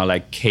of,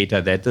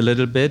 cater that a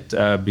little bit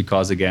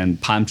because again,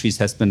 palm trees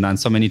has been done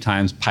so many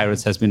times,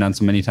 pirates has been done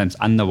so many times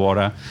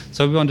underwater.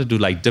 So we want to do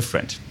like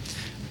different.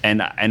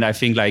 And I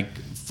think like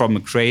from a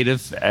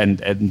creative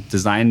and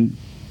design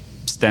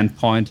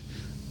standpoint,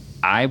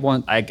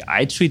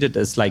 I treat it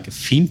as like a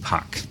theme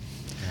park.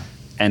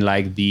 And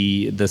like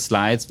the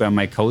slides were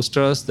my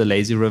coasters, the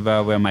lazy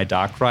river were my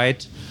dark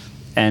ride.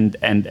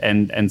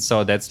 And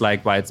so that's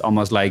like why it's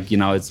almost like,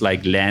 it's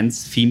like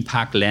lands, theme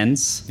park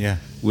lands,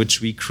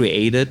 which we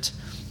created.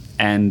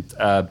 And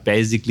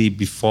basically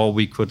before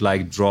we could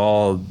like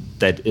draw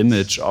that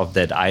image of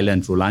that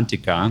island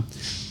Rolantica,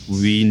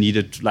 we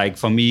needed, like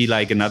for me,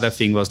 like another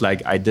thing was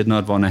like, I did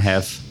not want to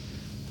have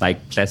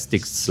like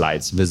plastic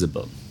slides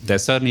visible.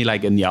 There's certainly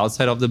like in the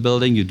outside of the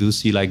building, you do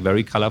see like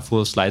very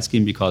colorful slide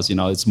scheme because,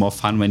 it's more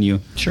fun when you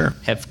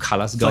have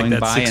colors going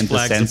by and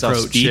the sense of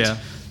speed. Yeah.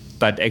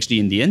 But actually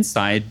in the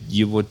inside,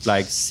 you would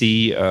like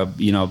see,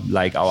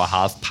 like our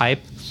half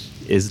pipe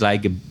is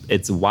like,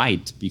 it's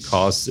white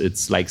because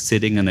it's like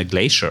sitting in a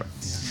glacier.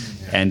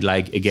 And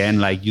like, again,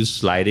 like you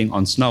sliding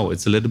on snow.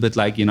 It's a little bit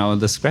like,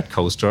 the Scrat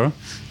coaster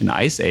in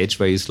Ice Age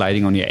where you're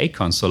sliding on your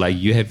Acorn. So like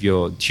you have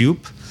your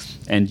tube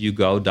and you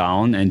go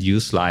down and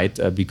you slide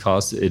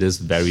because it is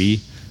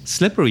very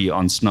slippery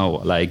on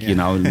snow. Like,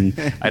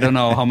 I don't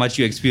know how much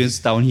you experience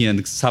down here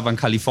in Southern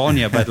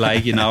California, but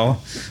like,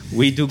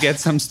 we do get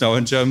some snow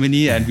in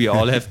Germany and we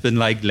all have been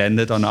like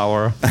landed on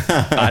our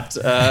butt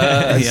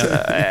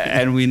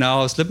and we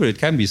know how slippery it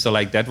can be. So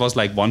like that was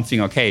like one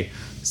thing, okay,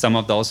 some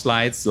of those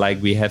slides,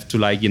 like we have to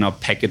like,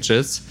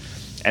 packages.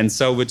 And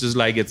so, which is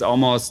like, it's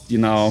almost,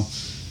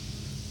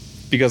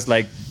 because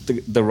like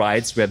the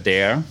rides were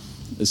there.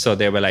 So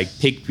they were like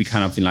picked, we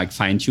kind of like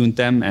fine-tuned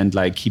them and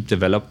like keep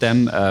develop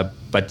them.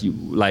 But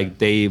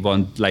they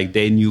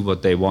knew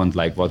what they want,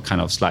 like what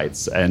kind of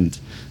slides. And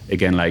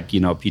again, like,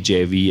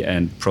 PGAV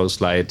and Pro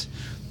Slide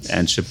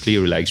and Shipley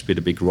like played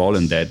a big role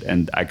in that.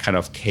 And I kind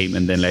of came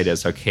and then later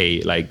it's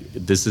okay, like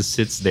this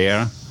sits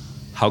there.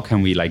 How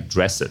can we like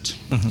dress it?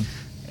 Mm-hmm.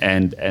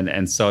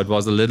 And so it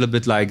was a little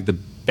bit like the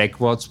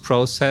backwards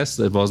process.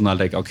 It was not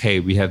like,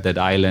 okay, we have that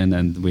island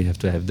and we have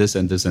to have this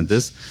and this and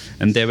this.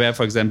 And there were,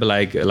 for example,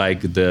 like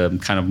the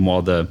kind of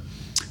more the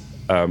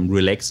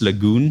relaxed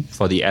lagoon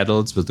for the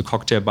adults with the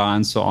cocktail bar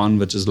and so on,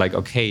 which is like,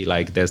 okay,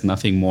 like there's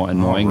nothing more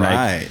annoying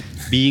like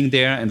being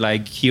there and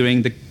like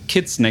hearing the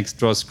kids next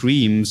door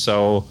scream.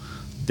 So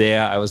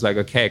there I was like,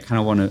 okay, I kind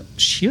of want to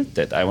shield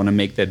that. I want to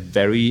make that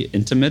very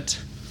intimate.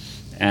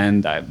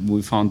 And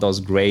we found those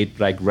great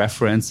like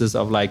references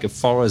of like a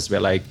forest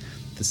where like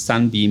the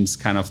sunbeams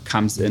kind of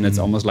comes in. It's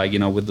almost like,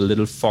 with a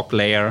little fog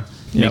layer,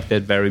 make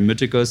that very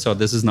mythical. So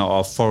this is now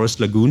our forest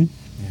lagoon.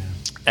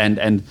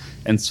 Yeah.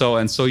 And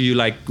so you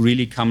like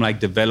really come like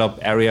develop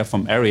area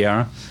from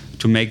area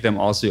to make them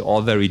also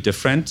all very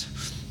different.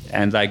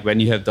 And like when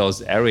you have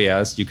those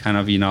areas, you kind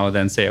of,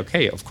 then say,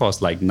 okay, of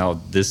course, like now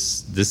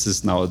this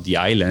is now the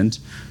island.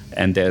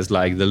 And there's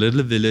like the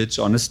little village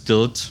on a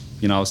stilt,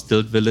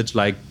 stilt village,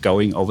 like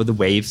going over the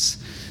waves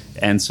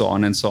and so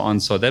on and so on.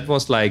 So that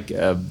was like,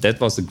 that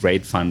was a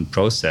great fun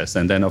process.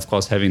 And then of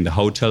course, having the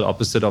hotel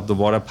opposite of the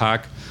water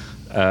park,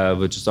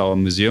 which is our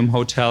museum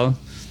hotel.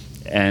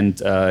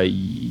 And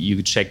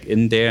you check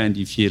in there and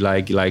you feel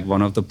like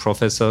one of the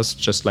professors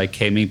just like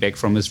came back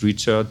from his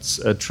research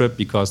trip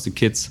because the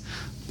kids'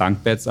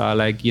 bunk beds are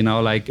like,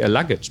 like a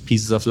luggage,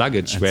 pieces of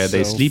luggage. That's where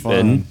they sleep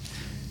fun.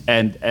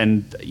 In.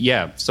 And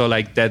yeah, so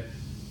like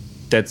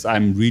that's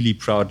I'm really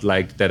proud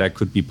like that I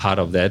could be part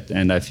of that,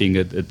 and I think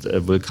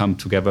it will come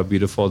together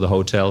beautiful. The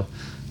hotel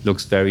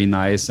looks very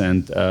nice,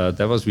 and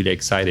that was really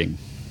exciting.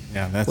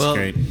 Yeah, that's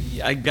great.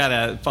 I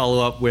gotta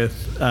follow up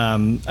with.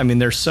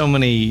 There's so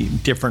many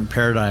different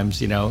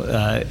paradigms,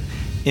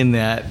 in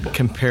that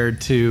compared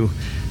to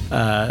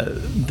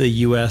the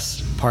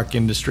U.S. park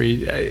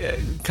industry.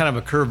 Kind of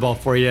a curveball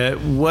for you.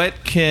 What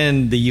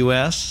can the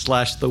U.S.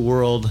 / the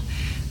world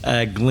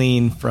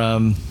glean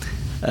from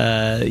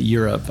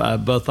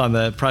Europe, both on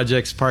the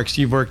parks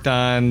you've worked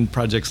on,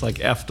 projects like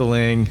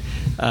Efteling?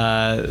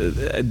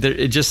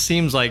 It just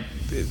seems like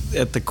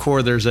at the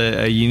core there's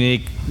a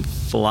unique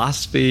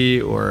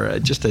philosophy or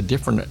just a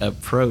different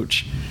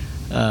approach,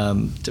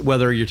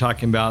 whether you're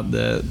talking about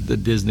the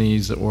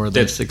Disneys or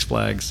the Six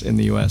Flags in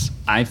the U.S.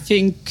 I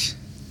think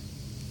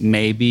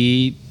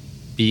maybe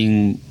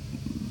being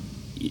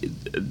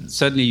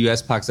certainly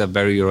US parks are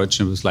very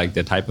original with like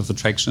their type of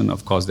attraction.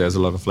 Of course, there's a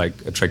lot of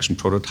like attraction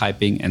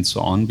prototyping and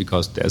so on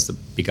because there's a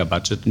bigger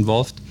budget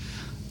involved.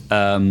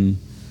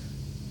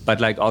 But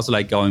like also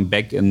like going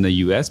back in the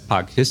US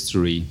park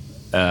history,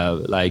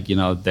 like, you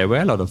know, there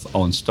were a lot of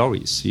own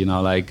stories, you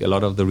know, like a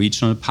lot of the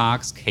regional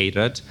parks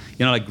catered,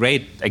 you know, like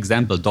great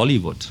example,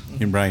 Dollywood.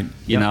 Right.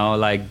 You know,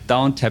 like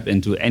don't tap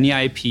into any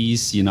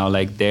IPs, you know,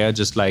 like they're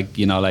just like,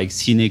 you know, like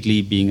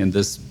scenically being in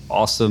this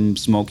awesome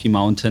Smoky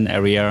Mountain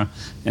area.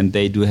 And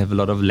they do have a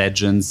lot of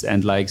legends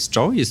and like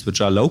stories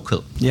which are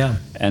local. Yeah.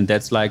 And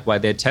that's like why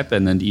they tap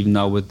in. And even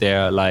now with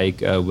their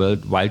like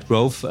Wild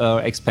Grove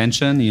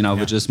expansion, you know,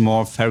 which is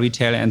more fairy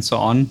tale and so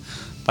on.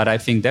 But I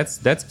think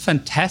that's a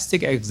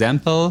fantastic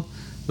example,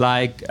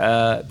 like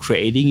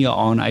creating your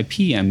own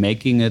IP and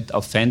making it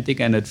authentic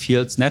and it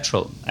feels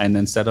natural. And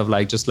instead of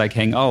like just like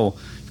we're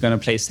gonna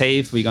play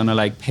safe, we're gonna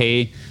like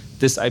pay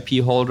this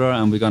IP holder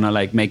and we're gonna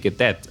like make it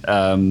that,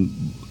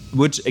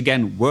 which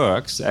again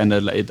works and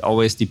it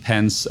always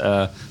depends.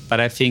 But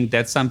I think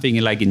that's something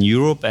like in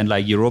Europe and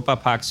like Europa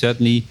Park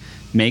certainly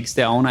makes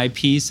their own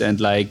IPs and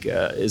like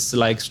is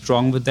like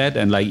strong with that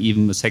and like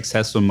even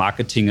successful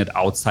marketing it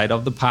outside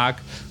of the park.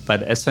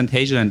 But as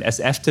Fantasia and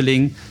as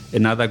Efteling,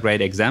 another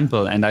great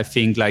example. And I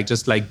think like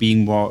just like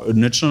being more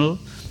original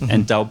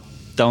and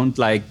don't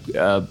like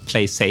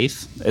play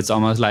safe. It's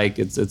almost like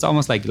it's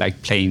almost like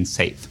playing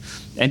safe.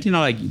 And you know,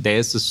 like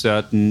there's a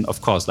certain,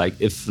 of course, like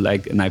if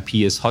like an IP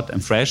is hot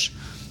and fresh,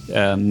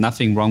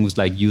 nothing wrong with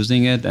like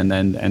using it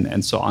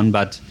and so on.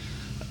 But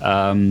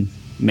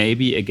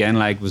maybe again,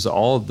 like with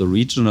all the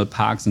regional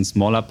parks and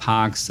smaller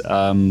parks,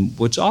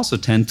 which also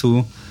tend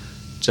to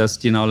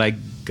just, you know, like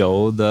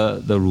go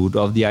the route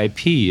of the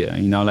IP,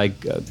 you know,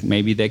 like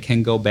maybe they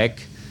can go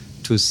back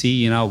to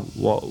see, you know,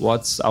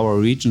 what's our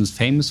regions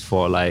famous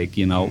for, like,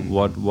 you know,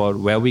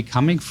 where we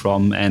coming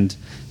from and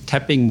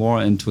tapping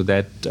more into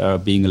that,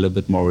 being a little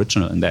bit more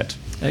original in that.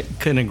 I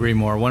couldn't agree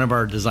more. One of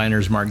our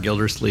designers, Mark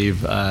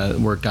Gildersleeve,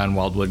 worked on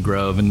Wildwood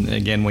Grove. And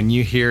again, when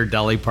you hear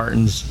Dolly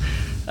Parton's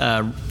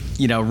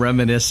you know,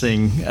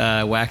 reminiscing,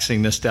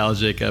 waxing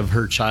nostalgic of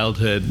her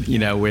childhood, you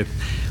know,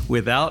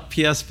 without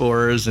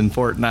PS4s and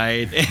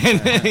Fortnite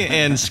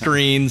and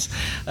screens,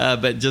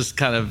 but just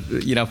kind of,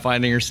 you know,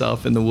 finding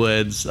herself in the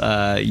woods,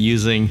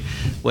 using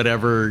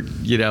whatever,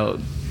 you know,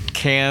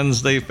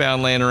 cans they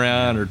found laying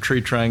around or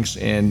tree trunks,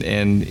 and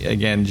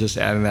again just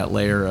adding that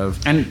layer of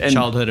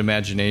childhood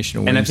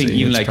imagination. And I think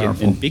even like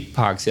in big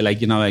parks, like,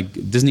 you know, like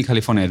Disney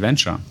California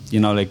Adventure, you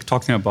know, like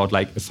talking about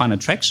like a fun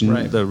attraction,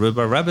 right. The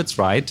River Rapids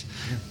ride,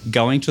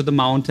 going to the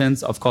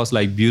mountains, of course,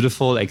 like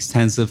beautiful,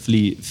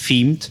 extensively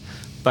themed,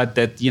 but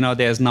that, you know,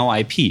 there's no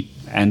IP.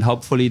 And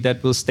hopefully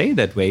that will stay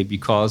that way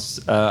because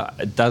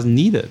it doesn't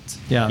need it.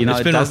 Yeah, you know,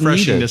 it's been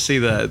refreshing to see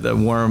the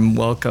warm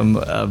welcome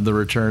of the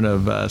return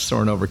of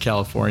Soarin' Over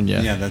California.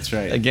 Yeah, that's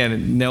right.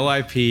 Again, no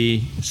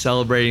IP,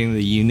 celebrating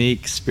the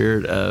unique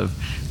spirit of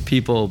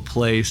people,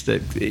 place,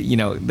 that, you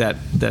know,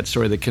 that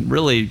story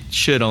that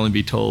should only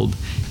be told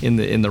in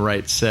the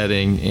right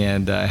setting,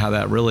 and how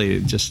that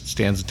really just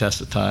stands the test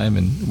of time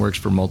and works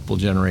for multiple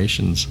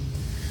generations.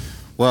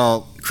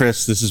 Well,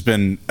 Chris, this has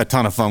been a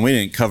ton of fun. We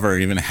didn't cover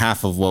even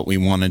half of what we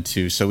wanted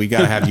to, so we got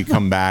to have you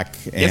come back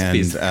and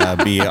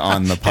be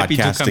on the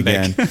podcast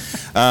again.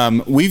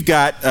 We've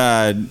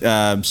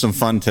got some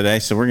fun today,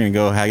 so we're going to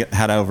go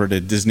head over to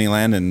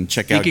Disneyland and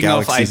check out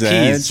Galaxy's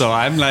Edge. So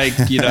I'm like,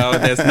 you know,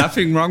 there's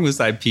nothing wrong with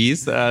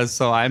IPs,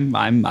 so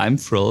I'm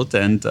thrilled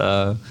and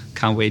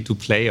can't wait to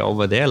play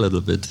over there a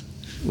little bit.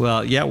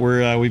 Well, yeah,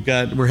 we're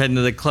heading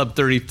to the Club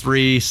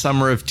 33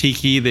 Summer of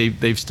Tiki.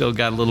 They've still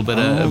got a little bit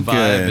of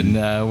vibe,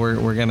 and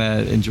we're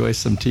gonna enjoy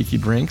some tiki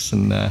drinks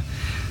and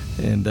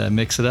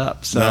mix it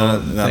up. So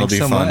that'll be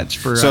so fun. Much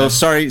for. So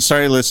sorry,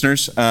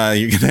 listeners.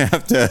 You're gonna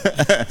have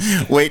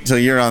to wait till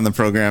you're on the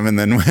program, and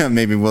then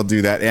maybe we'll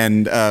do that.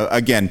 And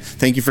again,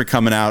 thank you for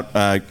coming out.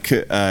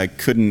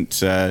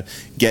 Couldn't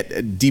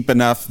get deep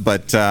enough,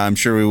 but I'm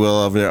sure we will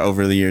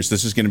over the years.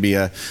 This is going to be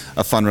a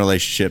fun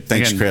relationship.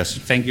 Thanks, again, Chris.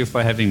 Thank you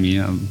for having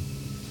me.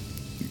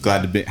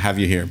 Glad to have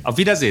you here. Auf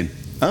Wiedersehen.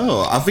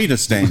 Oh, Auf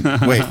Wiedersehen.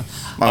 Wait.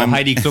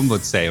 Heidi Klum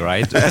would say,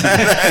 right?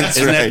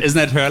 Isn't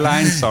that her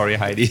line? Sorry,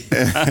 Heidi.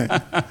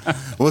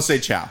 We'll say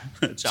ciao.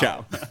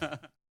 Ciao.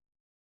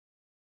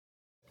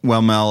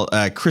 Well, Mel,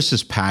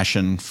 Chris's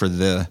passion for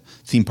the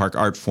theme park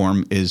art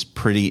form is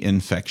pretty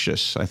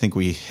infectious. I think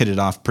we hit it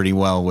off pretty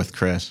well with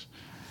Chris.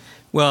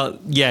 Well,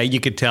 yeah, you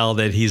could tell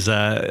that he's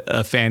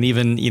a fan.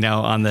 Even, you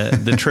know, on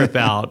the trip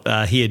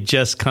out, he had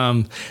just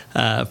come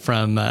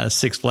from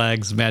Six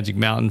Flags Magic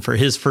Mountain for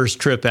his first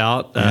trip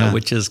out,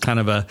 which is kind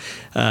of a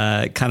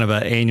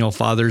annual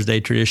Father's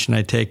Day tradition.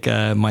 I take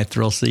my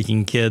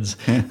thrill-seeking kids,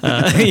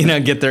 you know,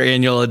 get their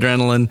annual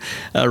adrenaline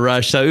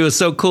rush. So it was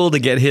so cool to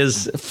get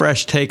his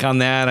fresh take on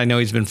that. I know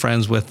he's been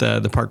friends with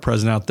the park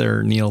president out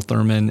there, Neil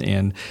Thurman,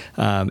 and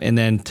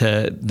then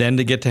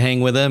to get to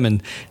hang with him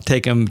and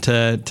take him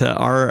to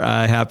our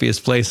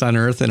happiest place on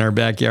earth in our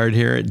backyard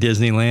here at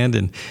Disneyland,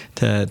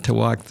 and to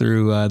walk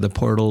through the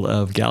portal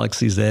of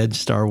Galaxy's Edge,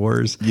 Star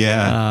Wars,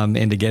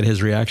 and to get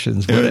his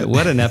reactions.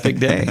 What an epic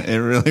day! It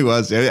really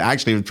was. It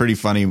actually was pretty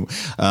funny.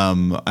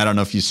 I don't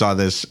know if you saw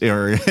this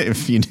or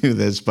if you knew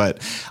this,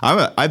 but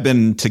I've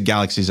been to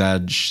Galaxy's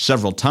Edge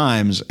several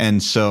times,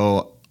 and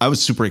so I was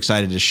super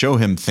excited to show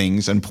him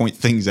things and point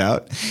things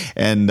out.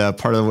 And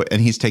and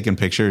he's taking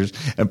pictures.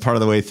 And part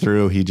of the way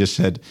through, he just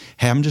said,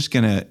 "Hey, I'm just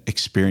gonna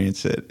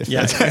experience it."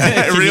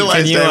 I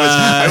realized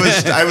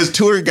I was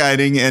tour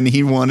guiding, and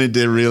he wanted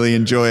to really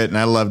enjoy it, and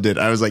I loved it.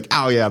 I was like,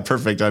 "Oh yeah,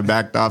 perfect." I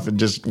backed off and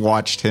just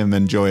watched him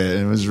enjoy it,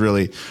 and it was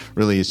really,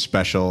 really a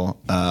special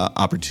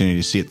opportunity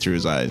to see it through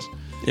his eyes.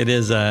 It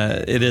is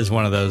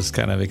one of those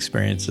kind of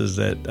experiences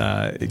that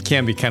it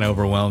can be kind of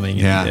overwhelming.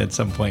 Yeah. And at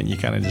some point, you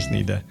kind of just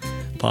need to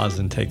pause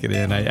and take it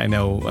in. I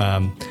know,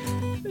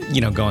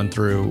 going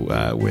through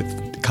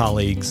with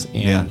colleagues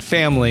and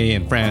family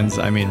and friends.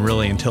 I mean,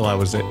 really, until I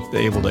was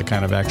able to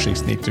kind of actually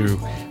sneak through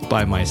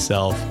by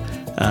myself,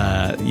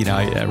 I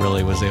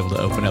really was able to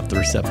open up the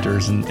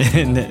receptors and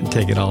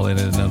take it all in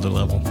at another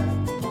level.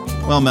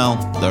 Well, Mel,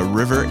 the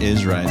river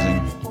is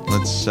rising.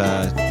 Let's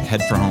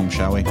head for home,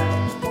 shall we?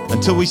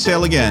 Until we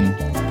sail again.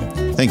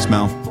 Thanks,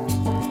 Mel.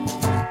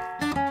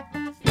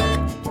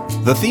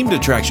 The Themed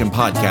Attraction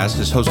podcast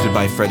is hosted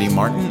by Freddie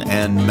Martin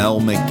and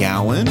Mel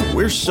McGowan.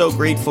 We're so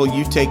grateful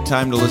you take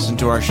time to listen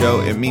to our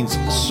show. It means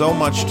so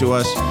much to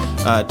us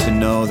to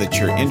know that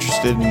you're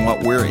interested in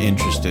what we're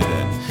interested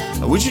in.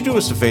 Would you do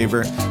us a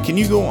favor? Can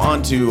you go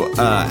on to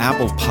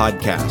Apple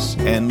Podcasts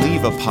and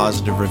leave a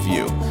positive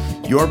review?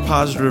 Your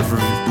positive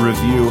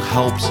review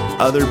helps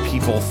other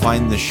people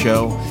find the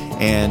show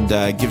and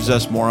gives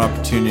us more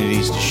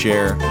opportunities to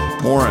share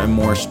more and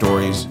more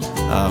stories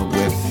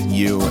with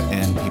you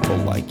and people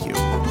like you.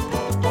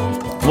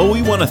 Well,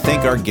 we want to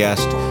thank our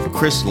guest,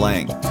 Chris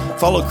Lang.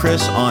 Follow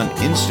Chris on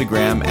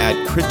Instagram at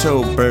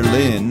Critto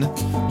Berlin,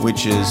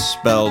 which is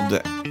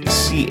spelled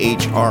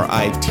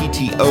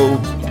CHRITTO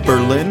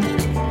Berlin,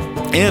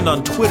 and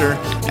on Twitter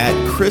at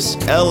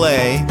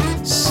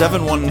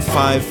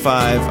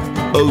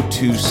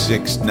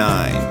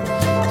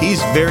ChrisLA71550269.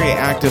 He's very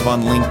active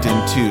on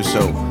LinkedIn too,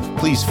 so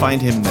please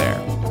find him there.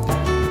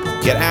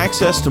 Get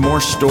access to more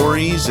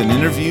stories and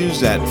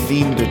interviews at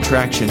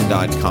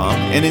themedattraction.com,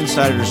 an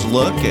insider's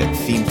look at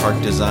theme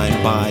park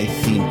design by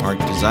theme park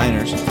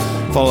designers.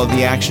 Follow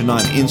the action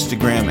on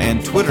Instagram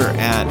and Twitter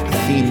at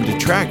Themed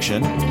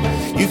Attraction.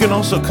 You can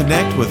also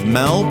connect with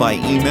Mel by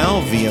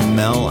email via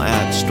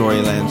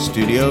mel@Storyland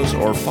Studios,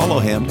 or follow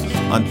him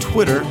on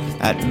Twitter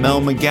at Mel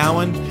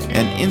McGowan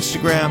and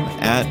Instagram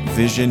at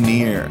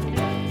Visioneer.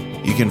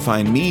 You can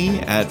find me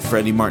at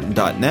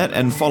freddymartin.net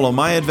and follow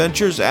my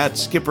adventures at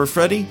Skipper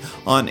Freddy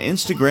on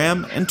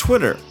Instagram and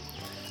Twitter.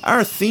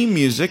 Our theme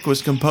music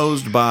was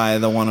composed by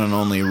the one and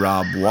only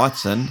Rob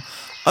Watson.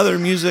 Other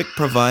music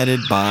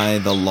provided by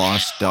The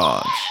Lost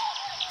Dogs.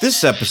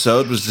 This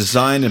episode was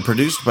designed and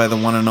produced by the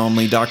one and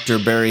only Dr.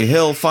 Barry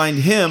Hill. Find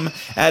him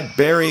at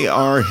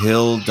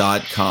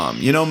barryrhill.com.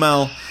 You know,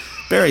 Mel,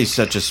 Barry's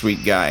such a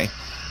sweet guy.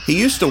 He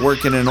used to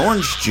work in an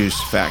orange juice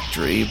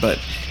factory, but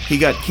he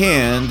got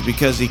canned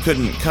because he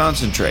couldn't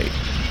concentrate.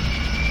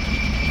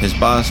 His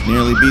boss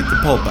nearly beat the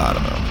pulp out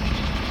of him.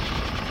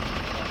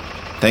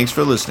 Thanks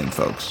for listening,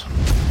 folks.